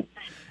 thank you.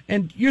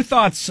 And your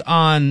thoughts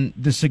on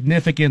the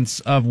significance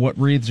of what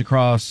Reads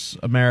Across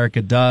America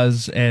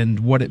does and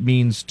what it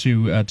means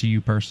to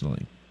you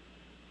personally?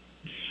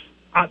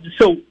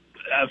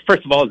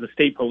 First of all, as the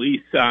state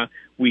police,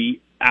 we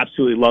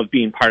absolutely love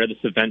being part of this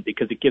event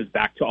because it gives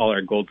back to all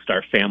our Gold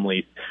Star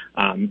families,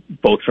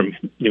 both from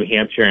New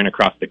Hampshire and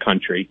across the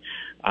country.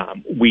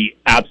 We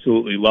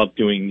absolutely love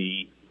doing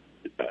the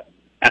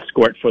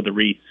escort for the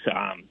wreaths.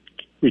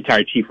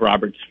 Retired Chief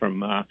Roberts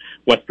from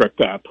Westbrook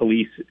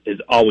Police is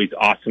always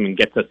awesome and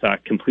gets us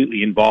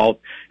completely involved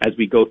as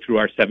we go through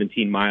our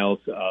 17 miles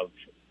of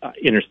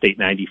Interstate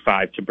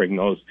 95 to bring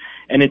those.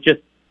 And it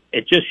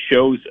just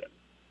shows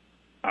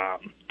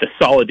the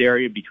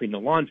solidarity between the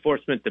law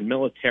enforcement, the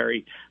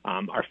military,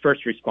 our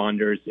first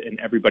responders, and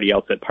everybody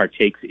else that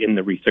partakes in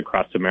the Wreaths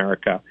Across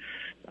America.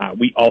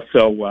 We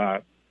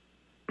also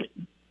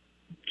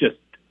just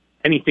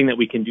anything that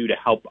we can do to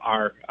help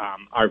our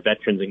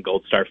veterans and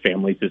Gold Star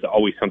families is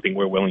always something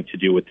we're willing to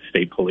do with the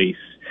state police.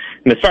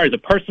 And as far as a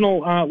personal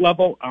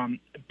level,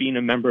 being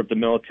a member of the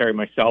military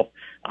myself,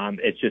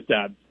 it's just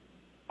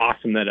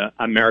awesome that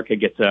America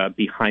gets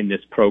behind this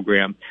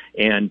program.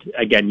 And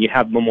again, you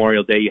have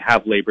Memorial Day, you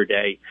have Labor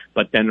Day,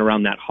 but then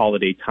around that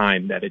holiday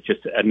time, that it's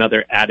just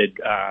another added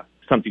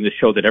something to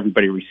show that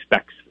everybody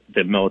respects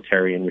the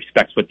military and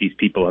respects what these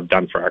people have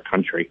done for our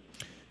country.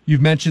 You've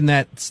mentioned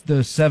that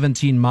the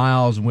 17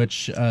 miles in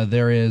which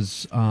there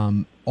is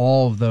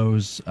all of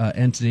those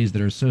entities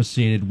that are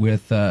associated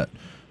with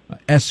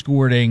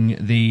escorting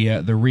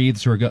the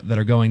wreaths that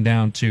are going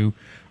down to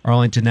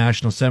Arlington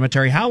National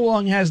Cemetery. How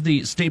long has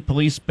the state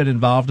police been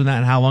involved in that,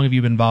 and how long have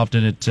you been involved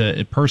in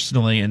it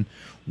personally, and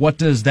what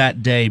does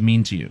that day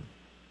mean to you?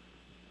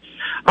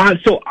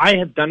 So I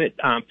have done it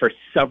for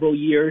several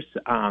years.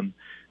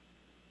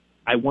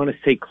 I want to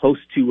say close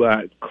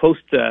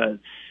to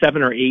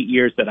 7 or 8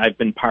 years that I've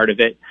been part of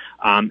it,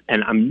 and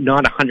I'm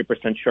not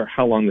 100% sure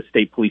how long the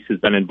state police has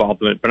been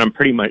involved in it, but I'm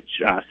pretty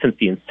much since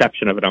the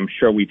inception of it, I'm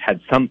sure we've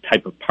had some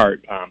type of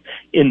part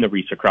in the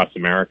Wreaths Across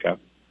America.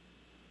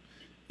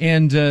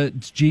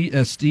 And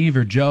Steve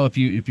or Joe, if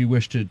you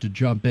wish to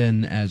jump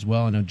in as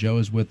well, I know Joe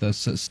is with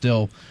us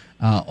still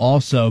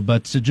also.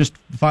 But just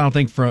the final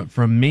thing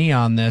from me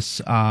on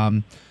this,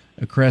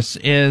 Chris,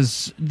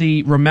 is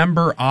the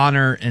Remember,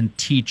 Honor, and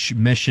Teach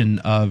mission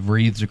of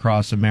Wreaths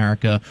Across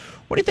America.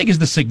 What do you think is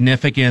the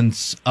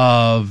significance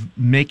of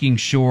making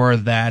sure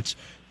that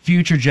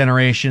future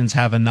generations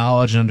have a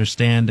knowledge and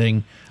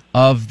understanding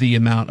of the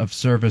amount of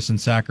service and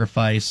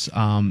sacrifice,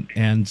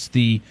 and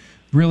the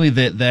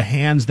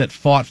hands that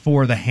fought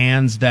for, the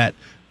hands that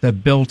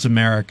built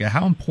America?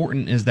 How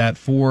important is that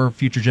for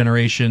future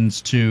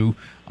generations to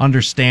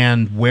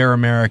understand where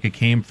America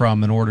came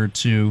from in order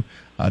to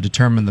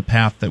determine the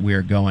path that we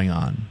are going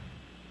on?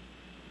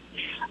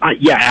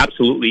 Yeah,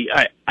 absolutely.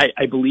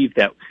 I believe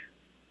that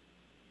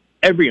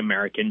every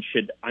American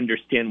should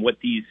understand what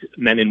these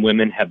men and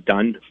women have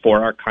done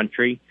for our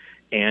country,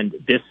 and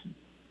this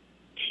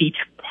teach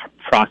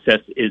process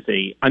is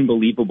a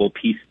unbelievable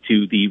piece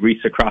to the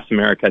Wreaths Across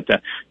America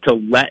to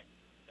let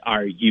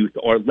our youth,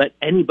 or let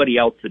anybody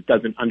else that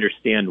doesn't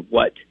understand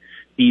what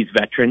these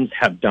veterans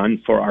have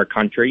done for our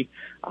country.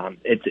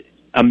 It's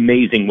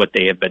amazing what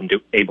they have been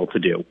able to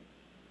do.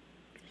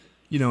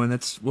 And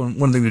that's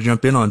one thing to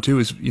jump in on too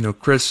is,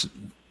 Chris,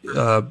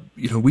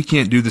 we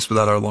can't do this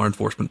without our law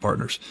enforcement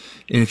partners.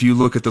 And if you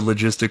look at the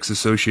logistics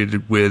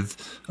associated with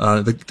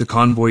the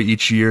convoy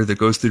each year that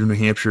goes through New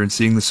Hampshire, and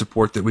seeing the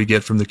support that we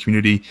get from the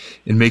community,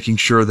 and making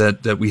sure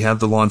that we have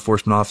the law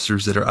enforcement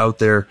officers that are out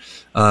there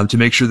to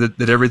make sure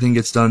that everything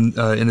gets done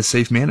in a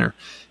safe manner.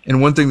 And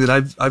one thing that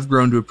I've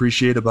grown to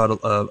appreciate about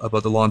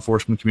the law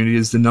enforcement community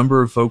is the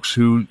number of folks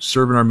who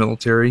serve in our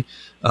military,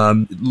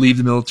 leave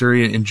the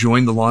military and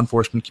join the law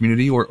enforcement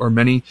community, or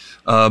many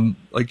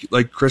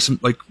like Chris,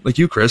 like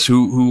you, Chris,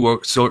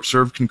 who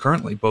served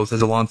concurrently, both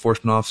as a law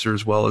enforcement officer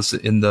as well as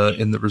in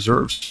the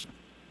reserves.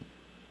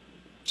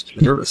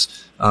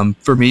 Service.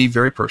 For me,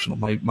 very personal.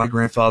 My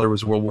grandfather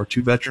was a World War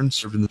II veteran,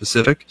 served in the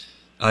Pacific.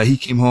 He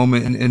came home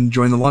and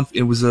joined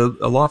it was a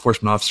law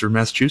enforcement officer in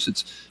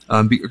Massachusetts,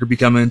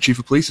 becoming chief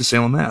of police of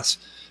Salem, Mass.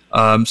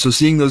 So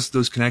seeing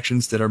those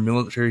connections that our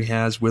military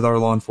has with our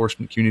law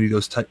enforcement community,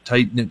 those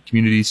tight-knit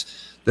communities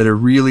that are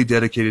really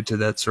dedicated to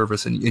that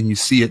service, and you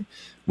see it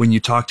when you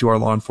talk to our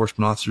law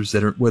enforcement officers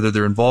that are, whether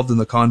they're involved in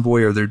the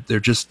convoy or they're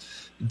just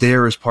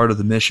there as part of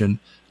the mission,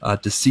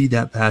 to see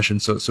that passion.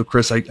 So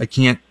Chris, I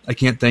can't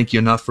thank you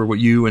enough for what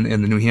you and the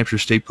New Hampshire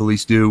State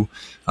Police do.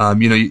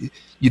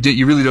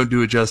 You really don't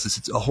do it justice.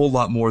 It's a whole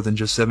lot more than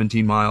just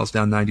 17 miles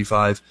down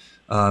 95.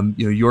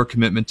 your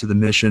commitment to the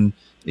mission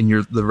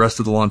and the rest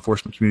of the law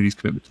enforcement community's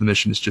commitment to the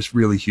mission is just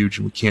really huge,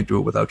 and we can't do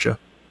it without you.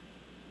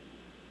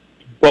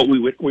 Well,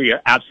 we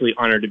are absolutely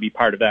honored to be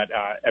part of that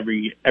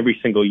every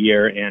single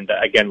year, and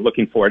again,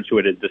 looking forward to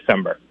it in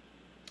December.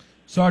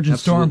 Sergeant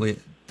Absolutely.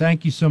 Storm,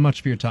 thank you so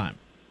much for your time.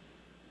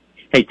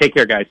 Hey, take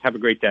care, guys. Have a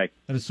great day.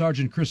 That is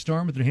Sergeant Chris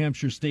Storm with the New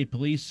Hampshire State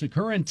Police,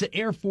 current to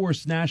Air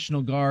Force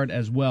National Guard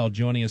as well,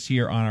 joining us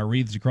here on our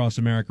Wreaths Across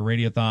America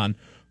Radiothon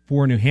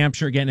for New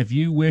Hampshire. Again, if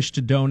you wish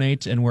to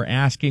donate, and we're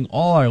asking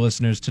all our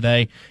listeners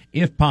today,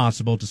 if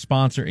possible, to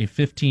sponsor a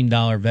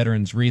 $15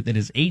 Veterans Wreath, it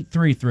is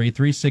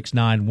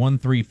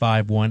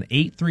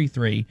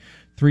 833-369-1351,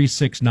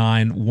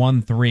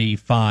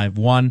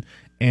 833-369-1351.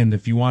 And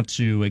if you want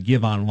to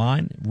give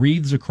online,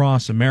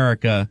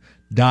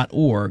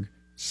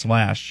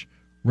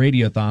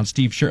 wreathsacrossamerica.org/Radiothon.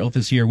 Steve Shirtliff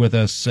is here with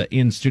us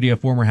in studio,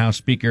 former House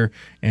Speaker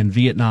and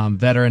Vietnam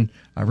veteran.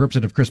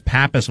 Representative Chris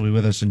Pappas will be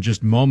with us in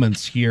just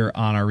moments here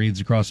on our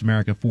Wreaths Across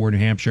America for New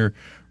Hampshire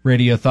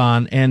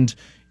Radiothon. And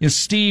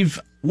Steve,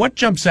 what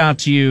jumps out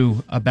to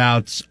you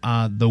about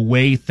the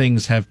way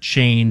things have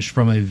changed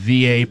from a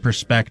VA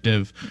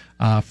perspective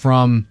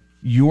from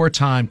your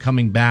time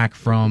coming back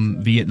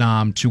from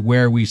Vietnam to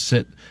where we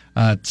sit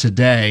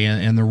today,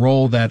 and the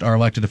role that our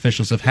elected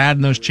officials have had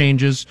in those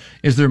changes?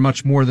 Is there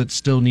much more that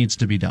still needs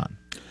to be done?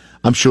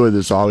 I'm sure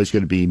there's always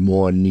going to be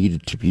more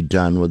needed to be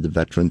done with the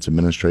Veterans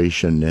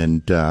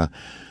Administration, but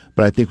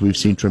I think we've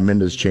seen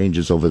tremendous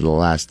changes over the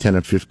last 10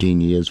 or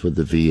 15 years with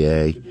the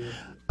VA.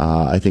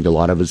 I think a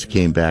lot of us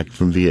came back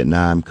from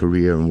Vietnam,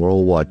 Korea, and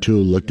World War II,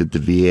 looked at the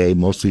VA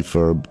mostly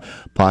for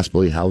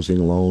possibly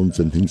housing loans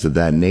and things of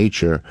that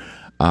nature.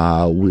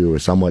 We were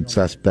somewhat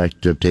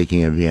suspect of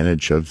taking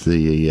advantage of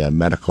the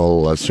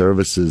medical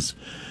services,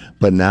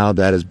 but now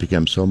that has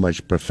become so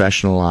much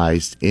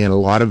professionalized, and a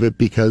lot of it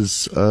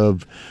because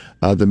of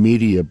the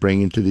media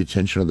bringing to the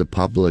attention of the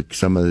public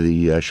some of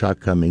the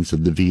shortcomings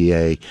of the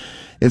VA.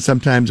 And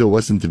sometimes it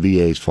wasn't the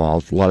VA's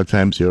fault. A lot of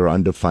times they were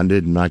underfunded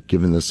and not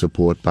given the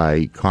support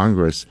by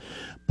Congress.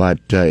 But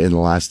in the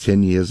last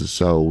 10 years or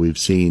so, we've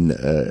seen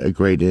a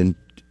great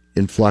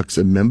influx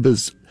of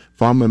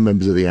former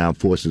members of the armed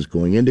forces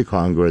going into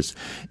Congress,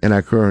 and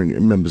our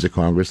current members of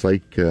Congress,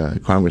 like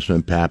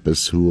Congressman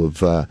Pappas, who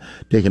have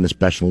taken a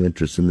special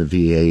interest in the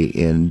VA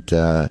and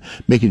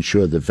making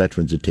sure the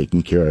veterans are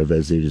taken care of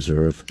as they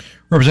deserve.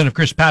 Representative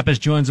Chris Pappas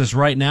joins us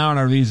right now on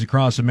our Wreaths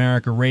Across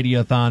America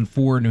Radiothon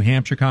for New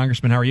Hampshire.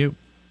 Congressman, how are you?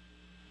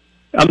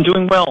 I'm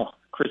doing well,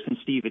 Chris and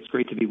Steve. It's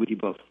great to be with you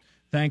both.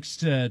 Thanks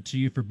to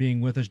you for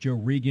being with us. Joe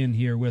Regan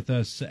here with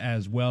us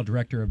as well,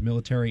 Director of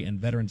Military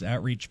and Veterans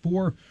Outreach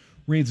for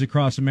Wreaths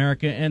Across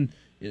America. And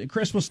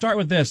Chris, we'll start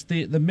with this.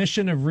 The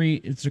mission of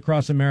Wreaths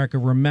Across America: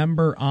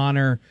 remember,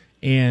 honor,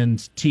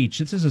 and teach.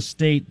 This is a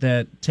state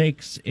that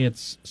takes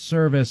its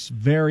service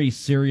very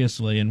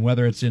seriously, and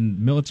whether it's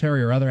in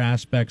military or other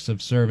aspects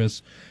of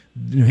service,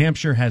 New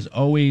Hampshire has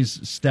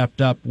always stepped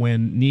up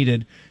when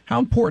needed. How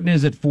important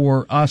is it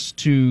for us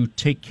to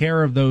take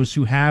care of those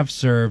who have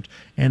served,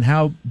 and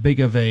how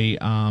big of a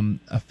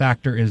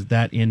factor is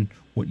that in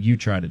what you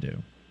try to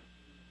do?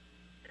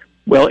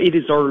 Well, it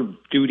is our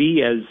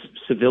duty as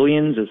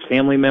civilians, as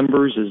family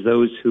members, as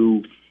those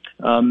who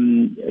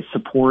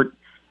support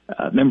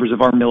members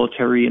of our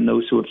military and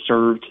those who have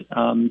served,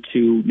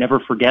 to never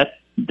forget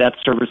that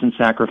service and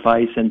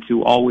sacrifice, and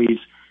to always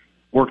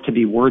work to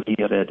be worthy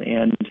of it.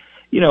 And,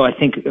 I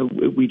think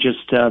we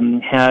just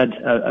had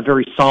a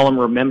very solemn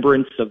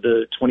remembrance of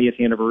the 20th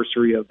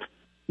anniversary of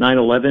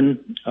 9/11.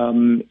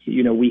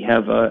 We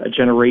have a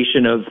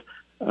generation of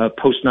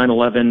post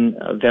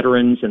 9/11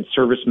 veterans and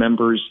service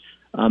members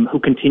who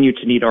continue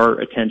to need our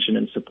attention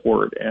and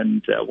support.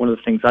 And one of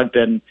the things I've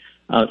been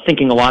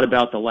thinking a lot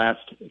about the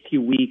last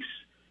few weeks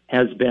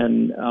has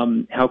been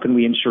how can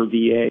we ensure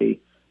VA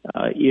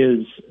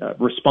is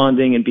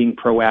responding and being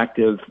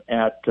proactive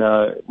at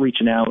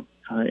reaching out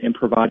and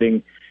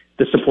providing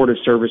the supportive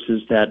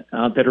services that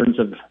veterans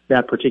of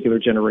that particular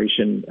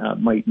generation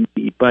might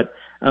need. But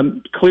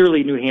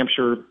clearly New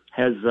Hampshire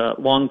has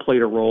long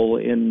played a role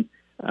in,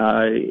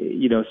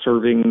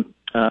 serving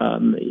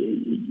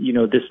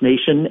this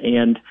nation.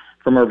 And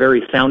from our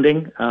very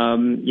founding,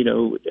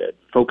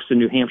 folks in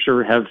New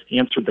Hampshire have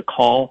answered the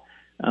call.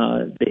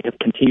 They have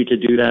continued to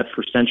do that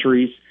for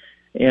centuries.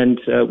 And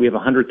we have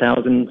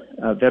 100,000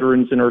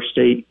 veterans in our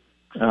state.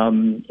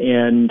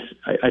 And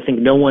I think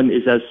no one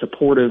is as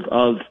supportive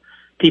of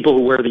people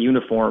who wear the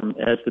uniform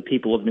as the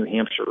people of New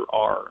Hampshire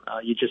are.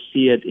 You just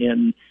see it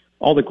in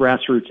all the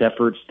grassroots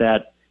efforts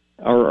that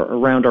are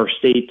around our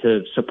state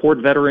to support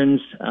veterans.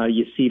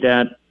 You see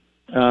that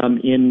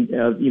in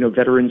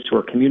veterans who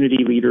are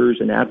community leaders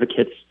and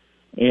advocates,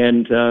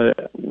 and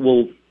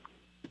we'll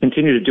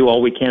continue to do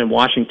all we can in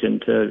Washington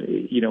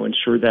to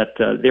ensure that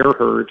they're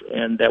heard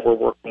and that we're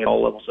working at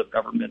all levels of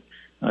government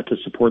to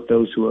support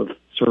those who have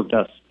served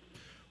us.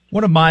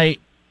 One of my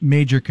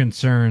major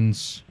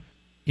concerns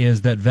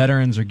is that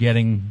veterans are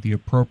getting the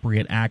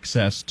appropriate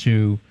access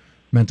to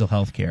mental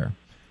health care.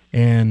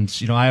 And,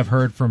 I have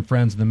heard from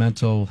friends in the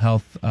mental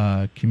health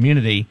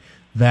community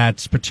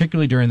that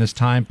particularly during this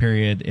time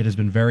period, it has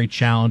been very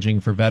challenging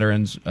for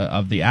veterans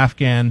of the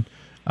Afghan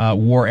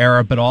war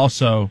era, but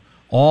also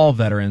all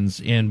veterans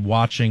in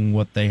watching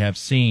what they have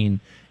seen.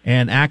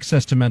 And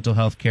access to mental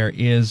health care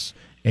is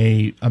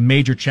a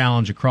major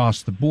challenge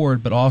across the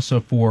board, but also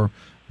for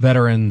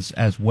veterans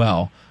as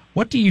well.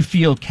 What do you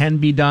feel can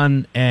be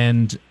done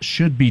and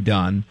should be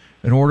done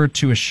in order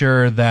to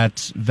assure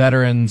that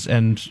veterans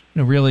and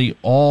really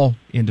all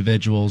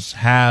individuals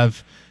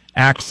have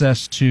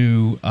access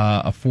to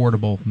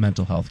affordable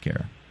mental health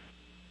care?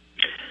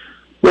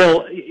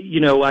 Well,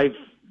 I've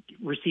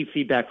received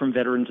feedback from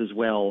veterans as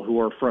well who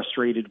are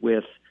frustrated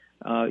with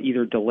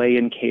either delay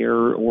in care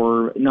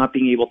or not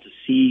being able to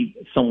see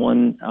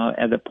someone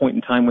at a point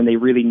in time when they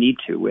really need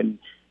to. And,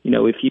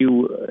 if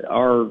you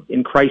are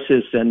in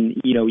crisis and,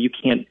 you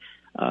can't,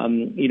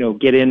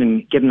 get in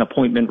and get an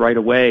appointment right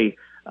away,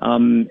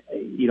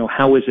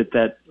 how is it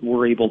that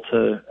we're able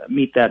to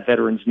meet that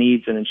veteran's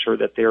needs and ensure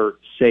that they're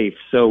safe?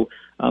 So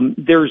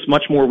there's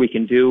much more we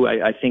can do.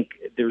 I think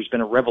there's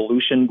been a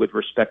revolution with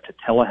respect to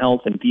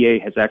telehealth, and VA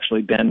has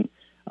actually been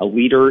a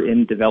leader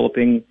in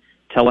developing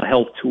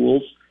telehealth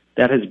tools.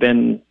 That has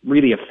been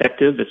really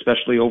effective,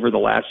 especially over the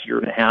last year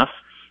and a half.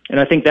 And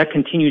I think that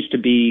continues to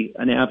be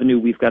an avenue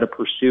we've got to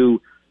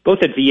pursue,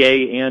 both at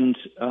VA and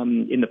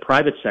in the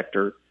private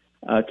sector,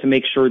 to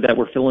make sure that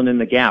we're filling in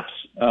the gaps,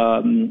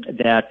 we're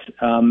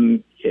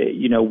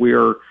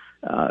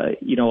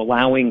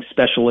allowing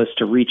specialists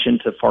to reach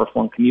into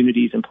far-flung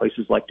communities in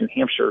places like New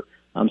Hampshire,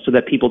 so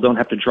that people don't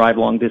have to drive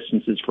long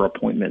distances for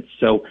appointments.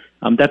 So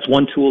that's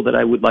one tool that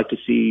I would like to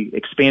see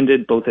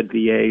expanded both at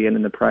VA and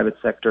in the private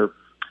sector.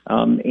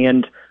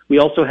 And we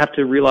also have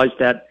to realize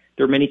that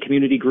there are many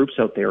community groups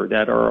out there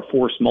that are a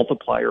force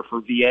multiplier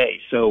for VA.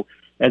 So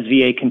as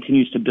VA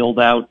continues to build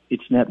out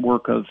its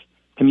network of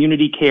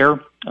community care,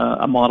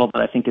 a model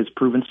that I think has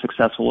proven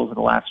successful over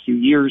the last few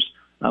years,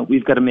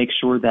 we've got to make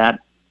sure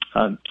that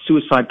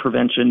suicide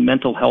prevention,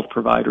 mental health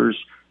providers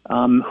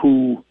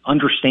who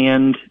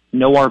understand,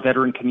 know our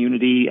veteran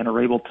community, and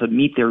are able to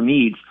meet their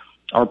needs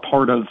are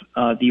part of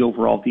the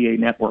overall VA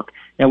network.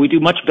 Now, we do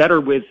much better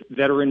with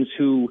veterans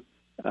who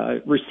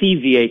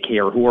receive VA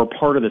care, who are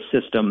part of the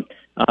system,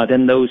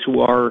 than those who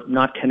are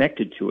not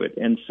connected to it.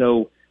 And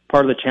so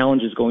part of the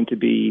challenge is going to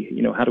be,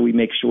 how do we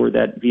make sure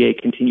that VA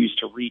continues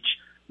to reach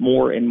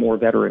more and more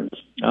veterans?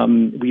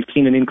 We've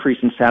seen an increase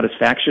in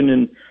satisfaction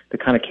in the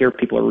kind of care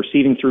people are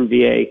receiving through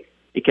VA.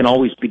 It can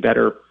always be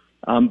better,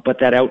 but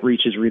that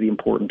outreach is really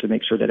important to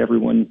make sure that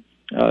everyone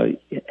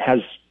has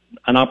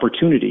an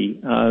opportunity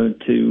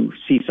to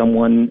see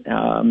someone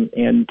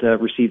and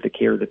receive the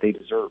care that they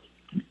deserve.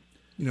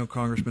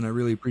 Congressman, I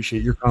really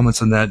appreciate your comments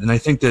on that. And I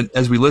think that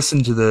as we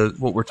listen to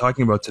what we're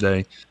talking about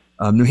today,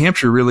 New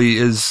Hampshire really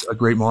is a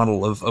great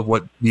model of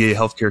what VA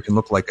healthcare can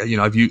look like.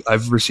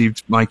 I've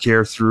received my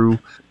care through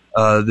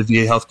the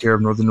VA healthcare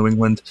of Northern New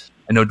England.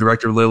 I know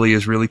Director Lilly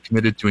is really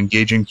committed to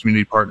engaging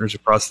community partners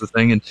across the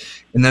thing, and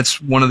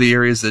that's one of the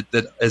areas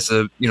that as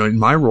in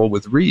my role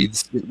with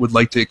Reads, would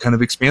like to kind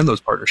of expand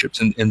those partnerships,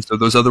 and so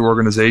those other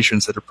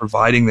organizations that are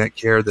providing that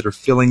care, that are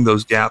filling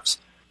those gaps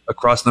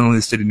across not only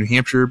the state of New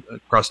Hampshire,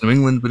 across New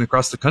England, but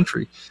across the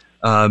country,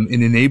 and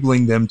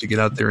enabling them to get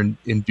out there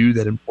and do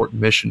that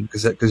important mission.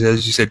 Because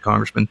as you said,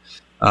 Congressman,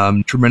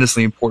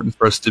 tremendously important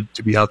for us to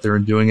be out there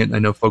and doing it. And I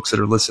know folks that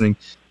are listening,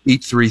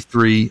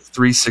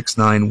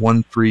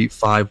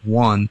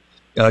 833-369-1351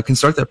 can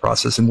start that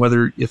process. And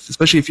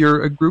especially if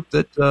you're a group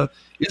that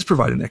is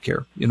providing that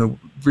care,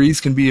 Breeze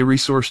can be a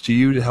resource to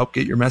you to help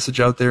get your message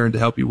out there and to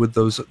help you with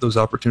those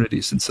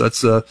opportunities. And so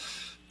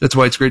that's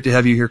why it's great to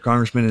have you here,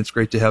 Congressman. And it's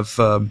great to have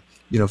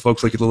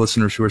folks like the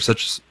listeners who are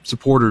such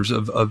supporters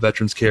of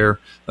veterans care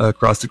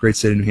across the great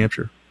state of New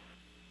Hampshire.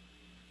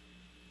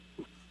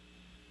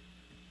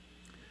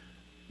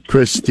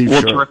 Chris, Steve.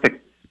 Well, terrific.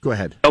 Go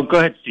ahead. Oh, go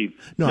ahead, Steve.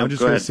 No, I'm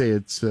just going to say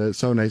it's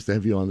so nice to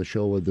have you on the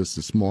show with us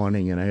this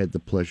morning, and I had the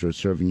pleasure of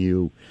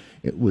serving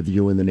with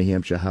you in the New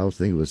Hampshire House.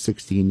 I think it was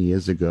 16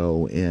 years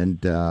ago,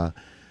 and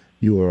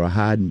you were a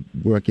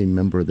hard-working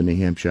member of the New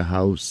Hampshire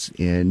House,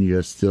 and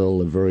you're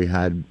still a very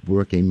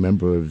hard-working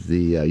member of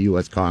the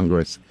U.S.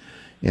 Congress,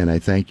 and I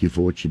thank you for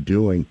what you're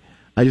doing.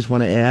 I just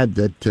want to add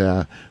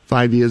that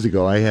 5 years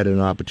ago I had an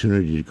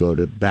opportunity to go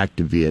back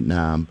to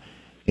Vietnam,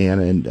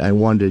 and I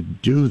wanted to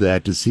do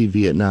that to see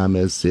Vietnam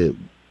as it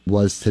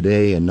was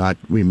today and not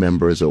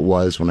remember as it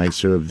was when I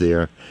served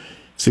there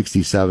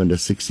 67 to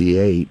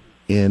 68.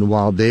 And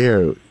while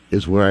there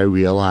is where I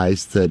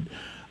realized that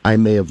I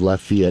may have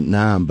left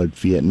Vietnam, but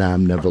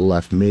Vietnam never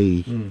left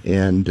me.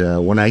 And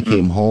when I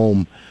came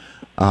home,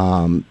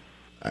 I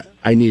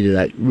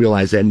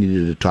realized I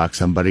needed to talk to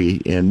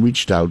somebody and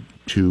reached out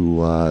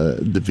to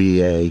the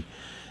VA,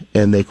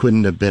 and they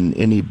couldn't have been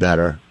any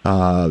better.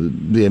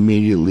 They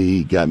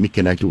immediately got me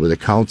connected with a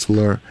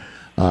counselor.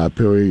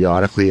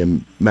 Periodically, a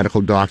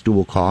medical doctor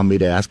will call me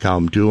to ask how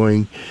I'm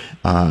doing.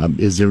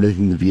 Is there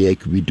anything the VA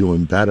could be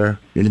doing better?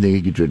 Anything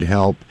you could do to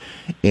help?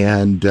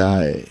 And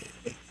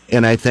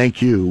And I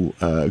thank you,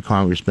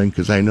 Congressman,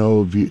 because I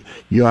know of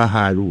your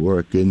hard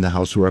work in the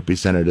House of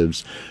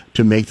Representatives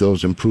to make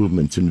those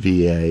improvements in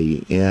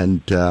VA.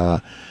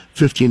 And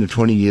 15 to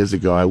 20 years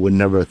ago, I would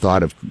never have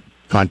thought of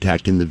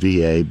contacting the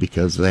VA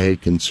because I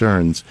had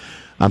concerns.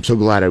 I'm so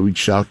glad I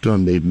reached out to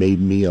them. They've made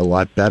me a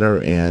lot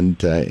better,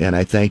 and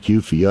I thank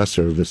you for your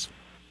service.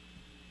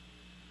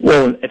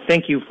 Well,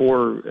 thank you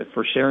for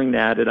sharing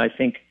that. And I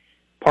think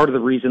part of the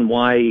reason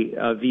why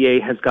VA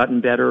has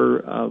gotten better,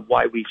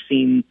 why we've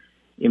seen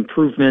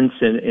improvements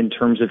in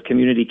terms of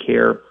community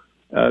care,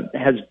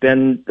 has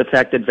been the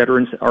fact that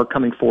veterans are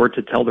coming forward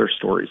to tell their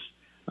stories.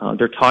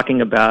 They're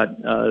talking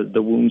about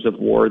the wounds of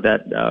war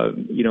that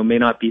may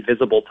not be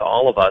visible to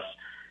all of us,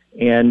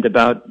 and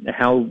about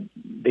how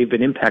they've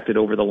been impacted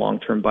over the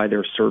long term by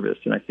their service.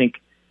 And I think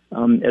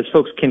as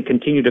folks can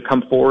continue to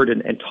come forward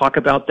and talk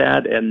about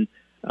that, and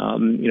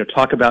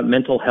talk about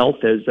mental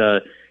health as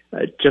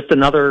just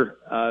another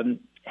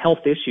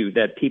health issue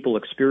that people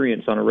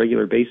experience on a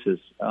regular basis,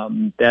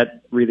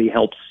 that really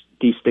helps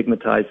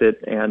destigmatize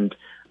it and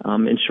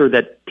ensure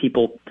that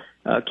people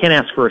can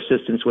ask for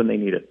assistance when they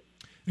need it.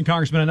 And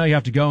Congressman, I know you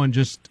have to go in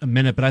just a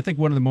minute, but I think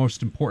one of the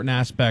most important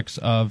aspects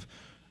of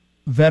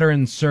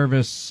veteran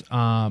service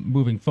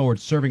moving forward,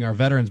 serving our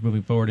veterans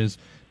moving forward, is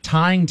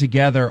tying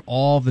together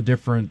all the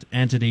different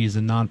entities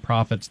and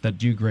nonprofits that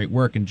do great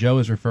work. And Joe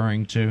is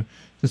referring to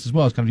this as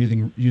well, as kind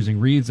of using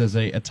Reads as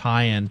a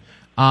tie-in.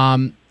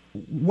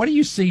 What do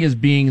you see as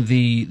being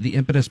the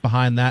impetus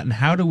behind that, and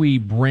how do we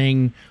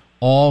bring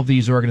all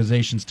these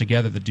organizations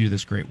together that do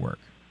this great work?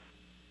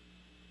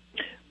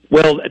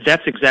 Well,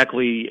 that's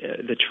exactly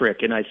the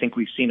trick, and I think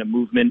we've seen a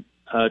movement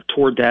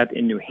toward that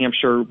in New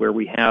Hampshire, where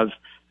we have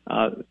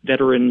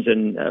veterans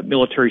and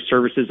military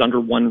services under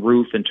one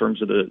roof in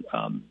terms of the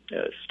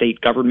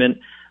state government.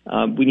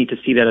 We need to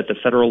see that at the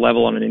federal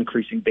level on an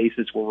increasing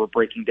basis, where we're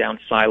breaking down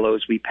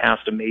silos. We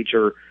passed a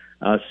major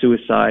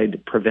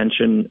suicide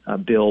prevention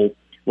bill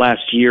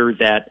last year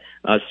that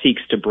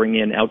seeks to bring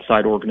in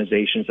outside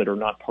organizations that are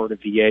not part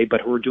of VA,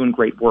 but who are doing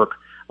great work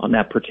on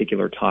that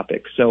particular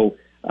topic. So,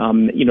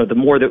 the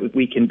more that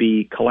we can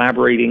be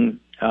collaborating,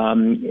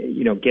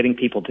 getting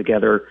people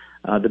together,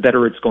 the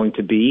better it's going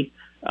to be.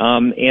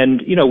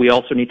 And we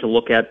also need to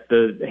look at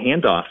the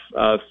handoff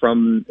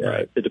from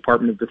the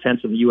Department of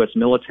Defense and the U.S.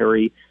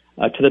 military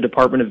to the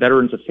Department of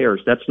Veterans Affairs.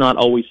 That's not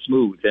always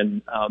smooth.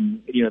 And,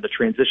 the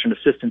Transition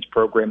Assistance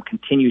Program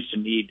continues to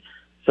need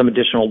some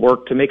additional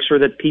work to make sure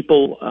that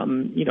people,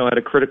 at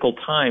a critical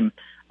time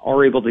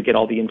are able to get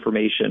all the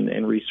information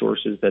and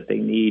resources that they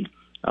need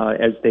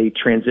as they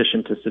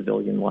transition to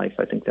civilian life.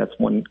 I think that's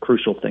one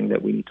crucial thing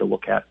that we need to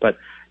look at. But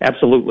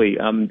absolutely,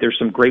 there's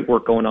some great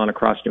work going on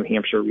across New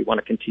Hampshire. We want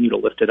to continue to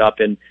lift it up.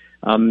 And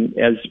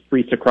as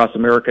Wreaths Across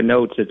America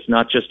notes, it's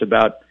not just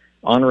about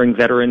honoring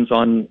veterans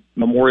on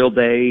Memorial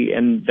Day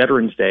and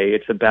Veterans Day.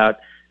 It's about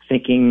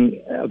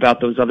thinking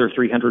about those other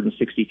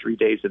 363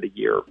 days of the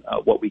year,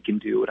 what we can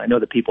do. And I know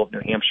the people of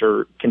New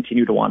Hampshire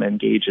continue to want to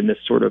engage in this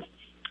sort of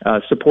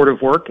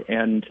supportive work,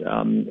 and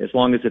as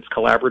long as it's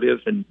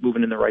collaborative and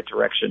moving in the right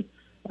direction,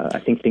 I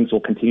think things will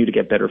continue to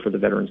get better for the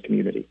veterans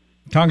community.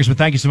 Congressman,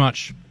 thank you so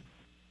much.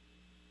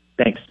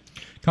 Thanks.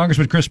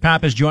 Congressman Chris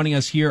Pappas joining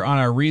us here on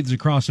our Wreaths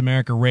Across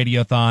America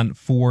Radiothon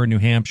for New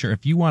Hampshire.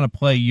 If you want to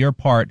play your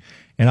part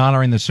in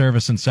honoring the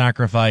service and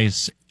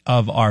sacrifice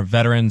of our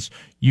veterans,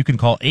 you can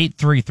call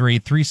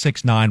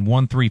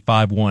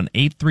 833-369-1351,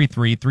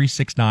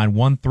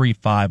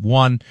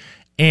 833-369-1351,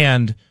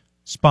 and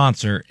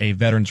sponsor a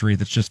veterans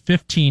wreath. It's just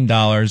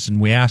 $15, and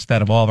we ask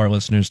that of all of our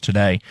listeners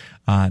today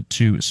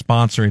to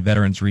sponsor a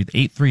veterans wreath.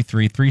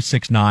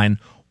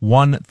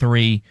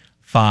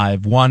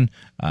 833-369-1351.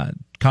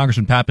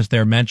 Congressman Pappas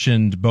there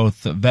mentioned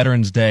both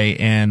Veterans Day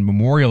and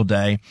Memorial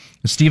Day.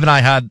 Steve and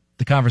I had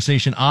the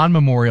conversation on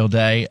Memorial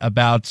Day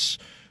about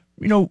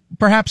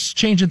perhaps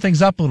changing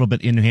things up a little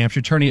bit in New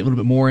Hampshire, turning it a little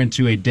bit more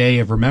into a day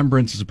of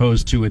remembrance as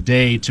opposed to a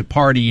day to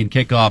party and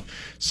kick off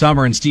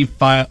summer. And Steve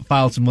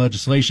filed some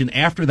legislation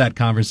after that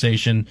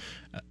conversation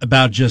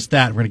about just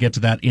that. We're going to get to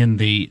that in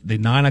the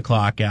 9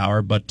 o'clock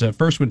hour. But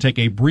first, we're going to take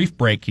a brief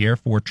break here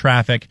for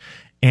traffic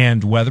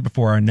and weather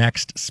before our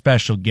next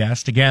special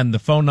guest. Again, the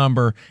phone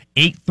number,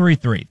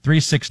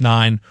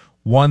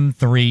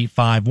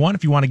 833-369-1351.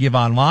 If you want to give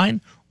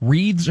online,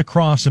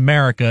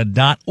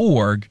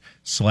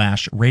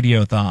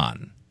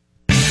 readsacrossamerica.org/radiothon.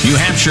 New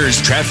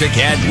Hampshire's traffic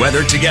and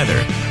weather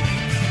together.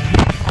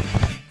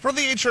 For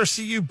the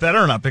HRCU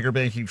Better Not Bigger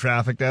Banking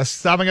Traffic Desk,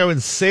 stopping out in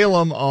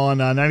Salem on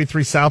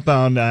 93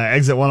 southbound,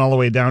 exit 1 all the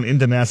way down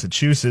into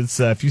Massachusetts.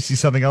 If you see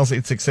something else,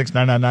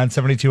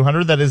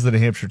 866-999-7200. That is the New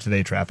Hampshire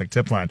Today traffic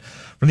tip line.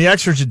 From the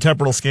Exergen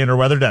Temporal Scanner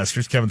Weather Desk,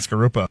 here's Kevin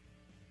Skarupa.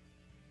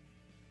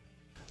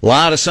 A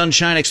lot of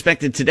sunshine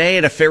expected today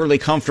and a fairly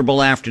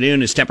comfortable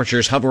afternoon as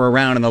temperatures hover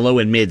around in the low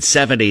and mid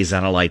 70s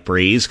on a light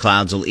breeze.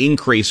 Clouds will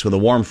increase with a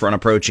warm front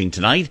approaching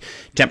tonight.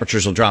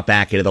 Temperatures will drop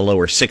back into the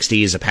lower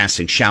 60s, a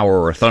passing shower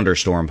or a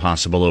thunderstorm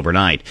possible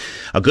overnight.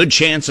 A good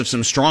chance of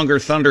some stronger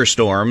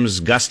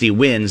thunderstorms, gusty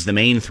winds, the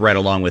main threat,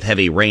 along with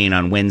heavy rain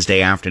on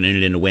Wednesday afternoon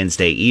and into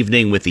Wednesday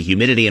evening with the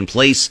humidity in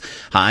place.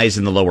 Highs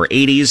in the lower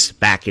 80s,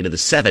 back into the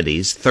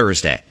 70s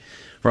Thursday.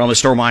 From the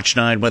Stormwatch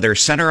 9 Weather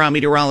Center, I'm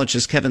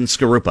meteorologist Kevin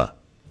Skarupa.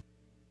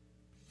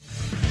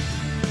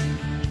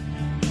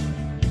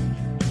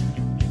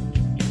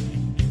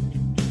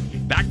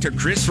 Back to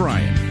Chris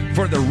Ryan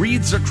for the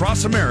Reads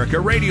Across America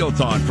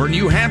Radiothon for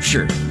New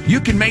Hampshire. You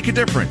can make a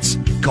difference.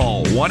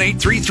 Call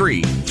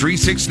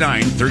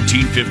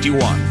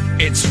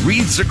 1-833-369-1351. It's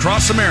Reads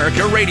Across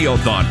America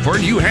Radiothon for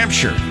New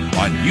Hampshire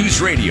on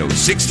News Radio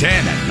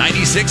 610 and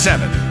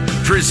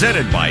 96.7.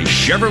 Presented by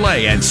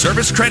Chevrolet and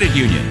Service Credit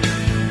Union.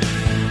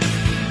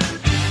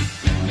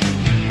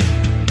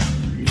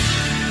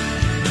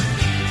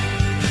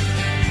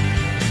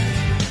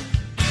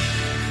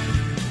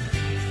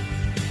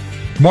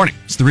 Morning.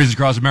 It's the Reads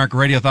Across America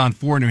Radiothon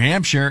for New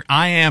Hampshire.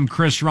 I am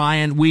Chris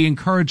Ryan. We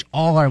encourage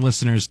all our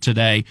listeners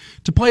today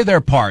to play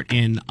their part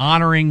in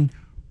honoring,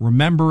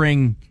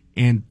 remembering,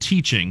 and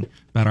teaching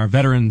about our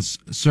veterans'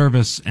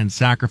 service and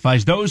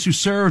sacrifice, those who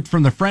served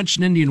from the French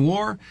and Indian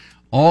War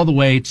all the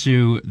way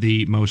to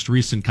the most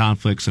recent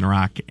conflicts in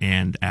Iraq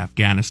and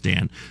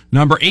Afghanistan.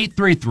 Number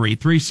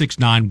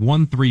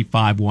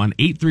 833-369-1351,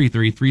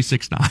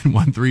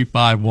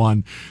 833-369-1351.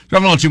 We're having a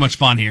little too much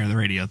fun here in the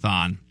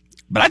Radiothon.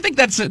 But I think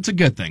it's a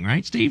good thing,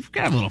 right, Steve? We're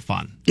gonna have a little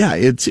fun. Yeah,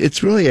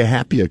 it's really a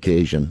happy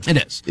occasion. It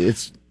is.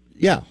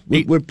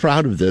 We're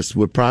proud of this.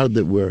 We're proud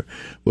that we're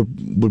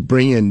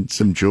bringing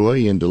some joy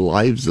into the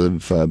lives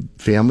of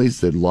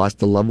families that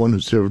lost a loved one who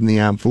served in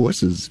the armed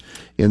forces,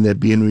 and they're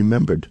being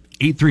remembered.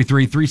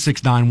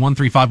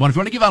 833-369-1351. If you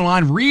want to give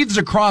online,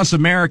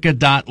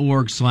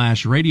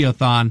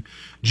 readsacrossamerica.org/radiothon.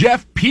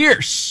 Jeff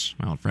Pierce,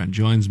 my old friend,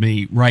 joins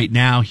me right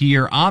now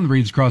here on the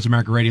Reads Across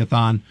America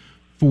Radiothon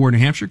for New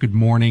Hampshire. Good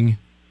morning,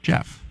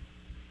 Jeff.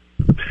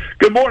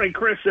 Good morning,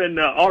 Chris, and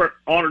honored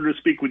to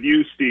speak with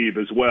you, Steve,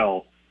 as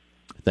well.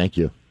 Thank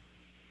you.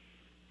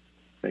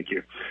 Thank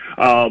you.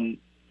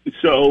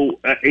 So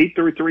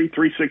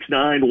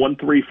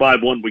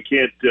 833-369-1351, we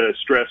can't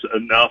stress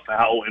enough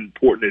how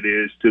important it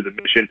is to the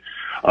mission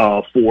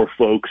for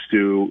folks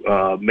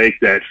to make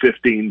that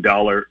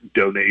 $15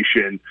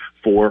 donation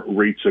for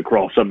REATs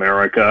Across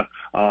America.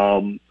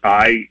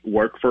 I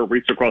work for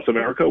REATs Across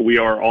America. We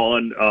are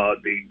on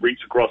the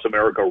REATs Across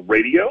America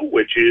radio,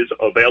 which is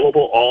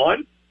available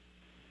on,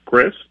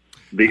 Chris,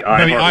 the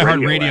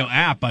iHeartRadio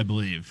app, I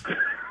believe.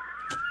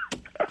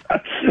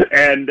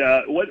 And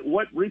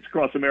what REATs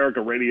Across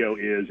America Radio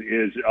is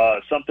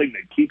something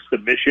that keeps the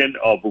mission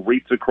of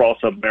REATs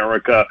Across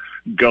America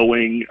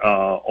going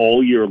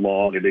all year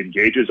long. It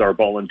engages our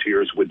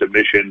volunteers with the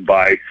mission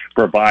by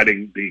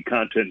providing the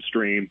content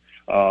stream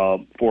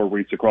for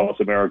REATs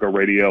Across America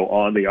Radio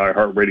on the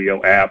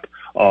iHeartRadio app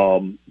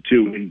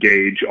to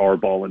engage our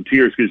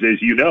volunteers. Because as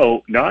you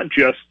know, not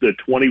just the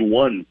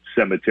 21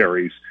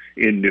 cemeteries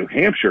in New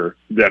Hampshire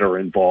that are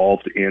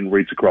involved in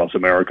REATs Across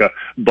America,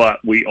 but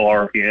we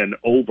are in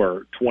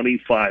over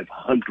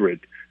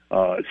 2,500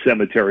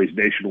 cemeteries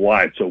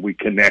nationwide. So we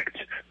connect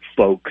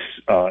folks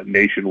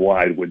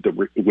nationwide with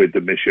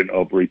the mission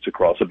of REATs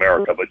Across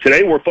America. But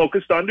today we're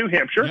focused on New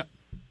Hampshire. Yep.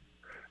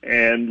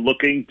 And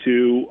looking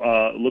to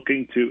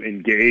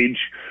engage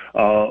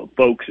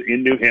folks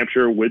in New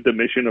Hampshire with the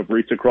mission of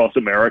REATs Across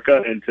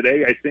America. And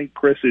today, I think,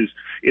 Chris,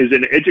 is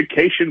an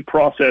education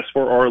process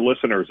for our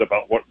listeners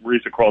about what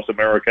REATs Across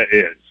America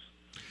is.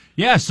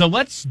 Yeah, so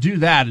let's do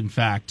that. In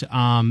fact,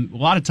 a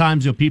lot of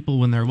times, people,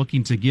 when they're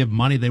looking to give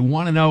money, they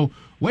want to know,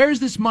 where's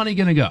this money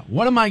going to go?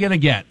 What am I going to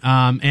get?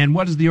 And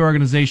what is the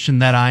organization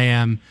that I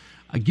am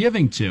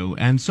giving to?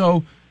 And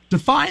so,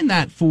 define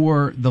that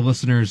for the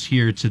listeners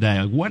here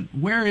today.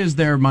 Where is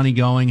their money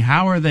going?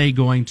 How are they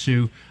going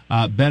to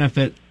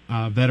benefit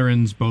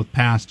veterans, both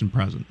past and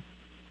present?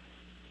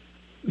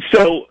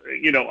 So,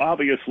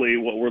 obviously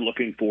what we're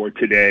looking for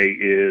today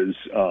is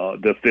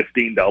the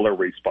 $15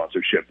 REAT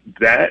sponsorship.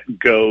 That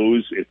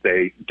goes, if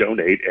they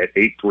donate, at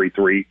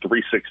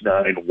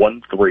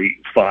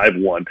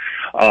 833-369-1351.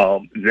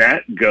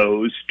 That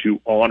goes to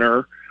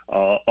honor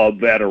a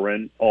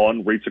veteran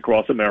on REATs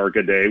Across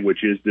America Day,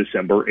 which is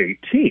December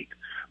 18th.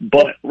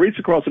 But REATs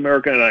Across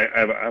America, and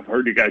I've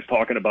heard you guys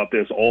talking about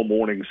this all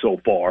morning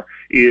so far,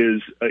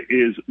 is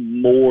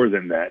more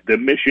than that. The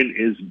mission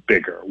is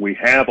bigger. We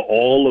have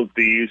all of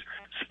these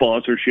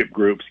sponsorship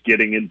groups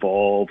getting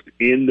involved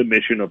in the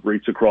mission of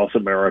REATs Across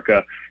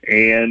America,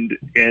 and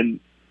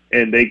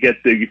they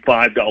get the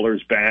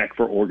 $5 back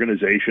for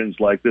organizations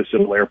like the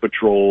Civil Air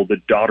Patrol, the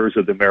Daughters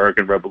of the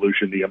American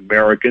Revolution, the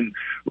American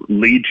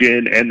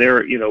Legion, and there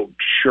are,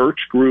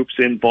 church groups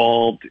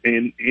involved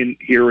in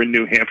here in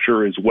New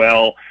Hampshire as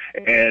well,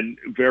 and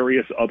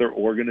various other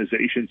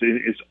organizations.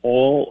 It's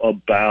all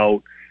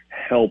about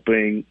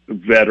helping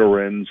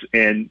veterans,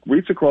 and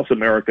Wreaths Across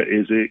America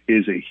is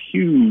a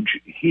huge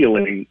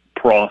healing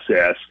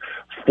process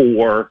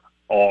for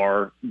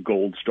our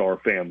Gold Star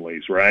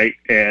families, right?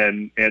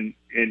 And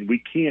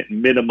we can't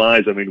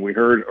minimize. I mean, we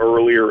heard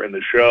earlier in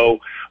the show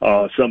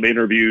some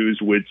interviews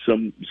with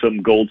some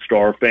Gold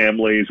Star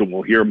families, and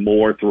we'll hear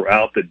more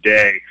throughout the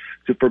day,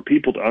 for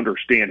people to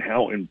understand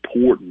how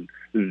important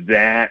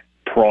that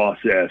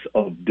process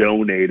of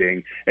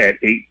donating at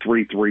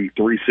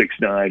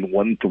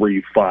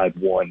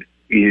 833-369-1351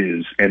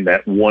 is, and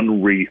that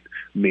one wreath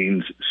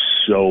means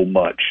so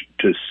much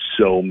to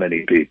so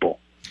many people.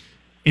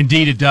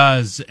 Indeed it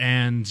does.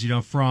 And,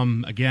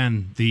 from,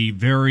 again, the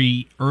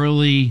very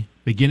early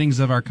beginnings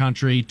of our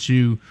country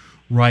to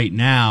right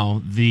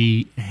now,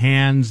 the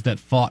hands that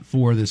fought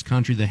for this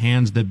country, the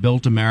hands that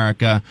built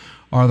America,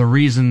 are the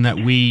reason that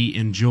we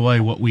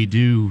enjoy what we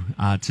do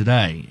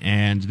today.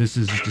 And this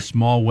is just a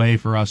small way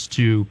for us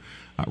to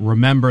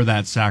remember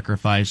that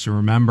sacrifice, or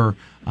remember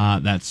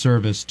that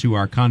service to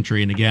our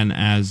country. And again,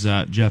 as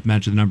Jeff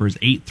mentioned, the number is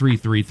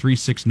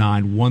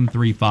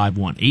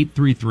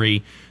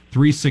 833-369-1351,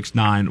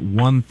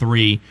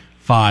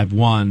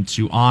 833-369-1351,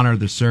 to honor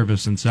the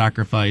service and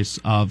sacrifice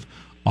of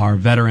our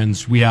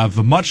veterans. We have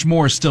much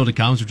more still to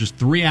come. So just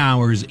 3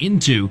 hours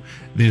into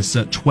this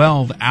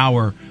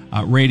 12-hour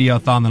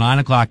Radiothon. The 9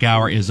 o'clock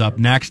hour is up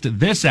next.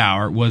 This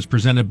hour was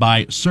presented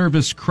by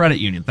Service Credit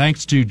Union.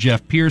 Thanks to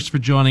Jeff Pierce for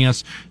joining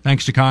us.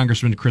 Thanks to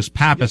Congressman Chris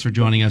Pappas for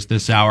joining us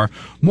this hour.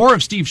 More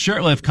of Steve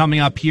Shurtleff coming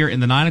up here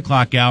in the 9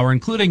 o'clock hour,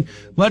 including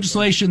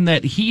legislation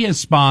that he has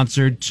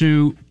sponsored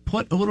to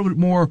put a little bit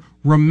more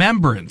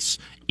remembrance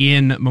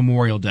in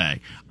Memorial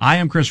Day. I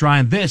am Chris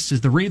Ryan. This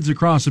is the Wreaths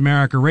Across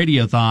America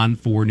Radiothon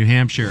for New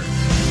Hampshire.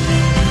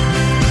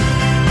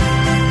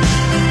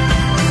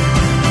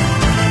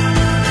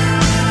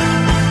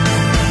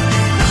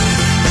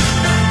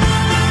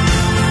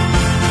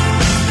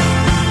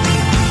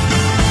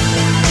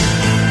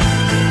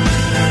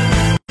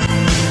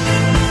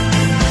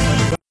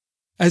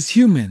 As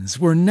humans,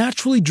 we're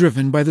naturally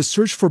driven by the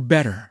search for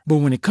better. But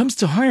when it comes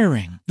to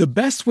hiring, the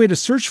best way to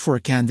search for a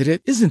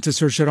candidate isn't to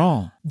search at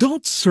all.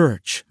 Don't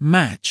search,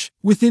 match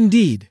with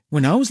Indeed.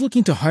 When I was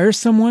looking to hire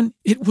someone,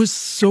 it was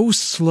so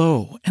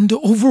slow and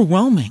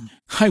overwhelming.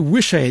 I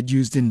wish I had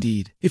used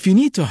Indeed. If you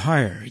need to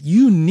hire,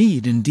 you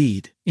need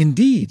Indeed.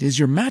 Indeed is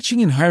your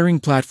matching and hiring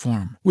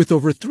platform with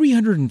over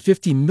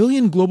 350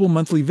 million global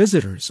monthly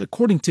visitors,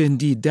 according to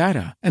Indeed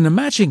data, and a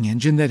matching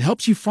engine that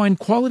helps you find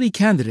quality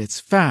candidates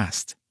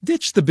fast.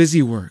 Ditch the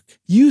busy work.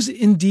 Use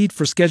Indeed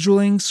for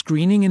scheduling,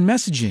 screening, and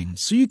messaging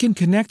so you can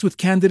connect with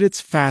candidates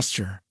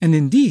faster. And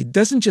Indeed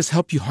doesn't just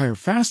help you hire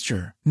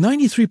faster.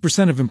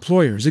 93% of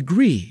employers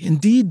agree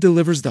Indeed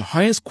delivers the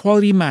highest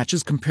quality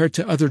matches compared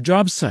to other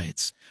job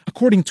sites,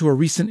 according to a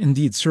recent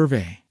Indeed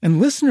survey.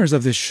 And listeners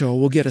of this show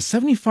will get a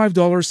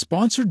 $75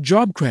 sponsored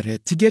job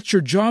credit to get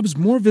your jobs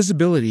more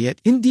visibility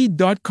at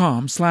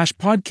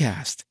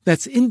Indeed.com/podcast.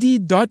 That's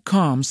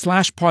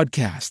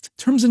Indeed.com/podcast.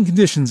 Terms and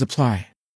conditions apply.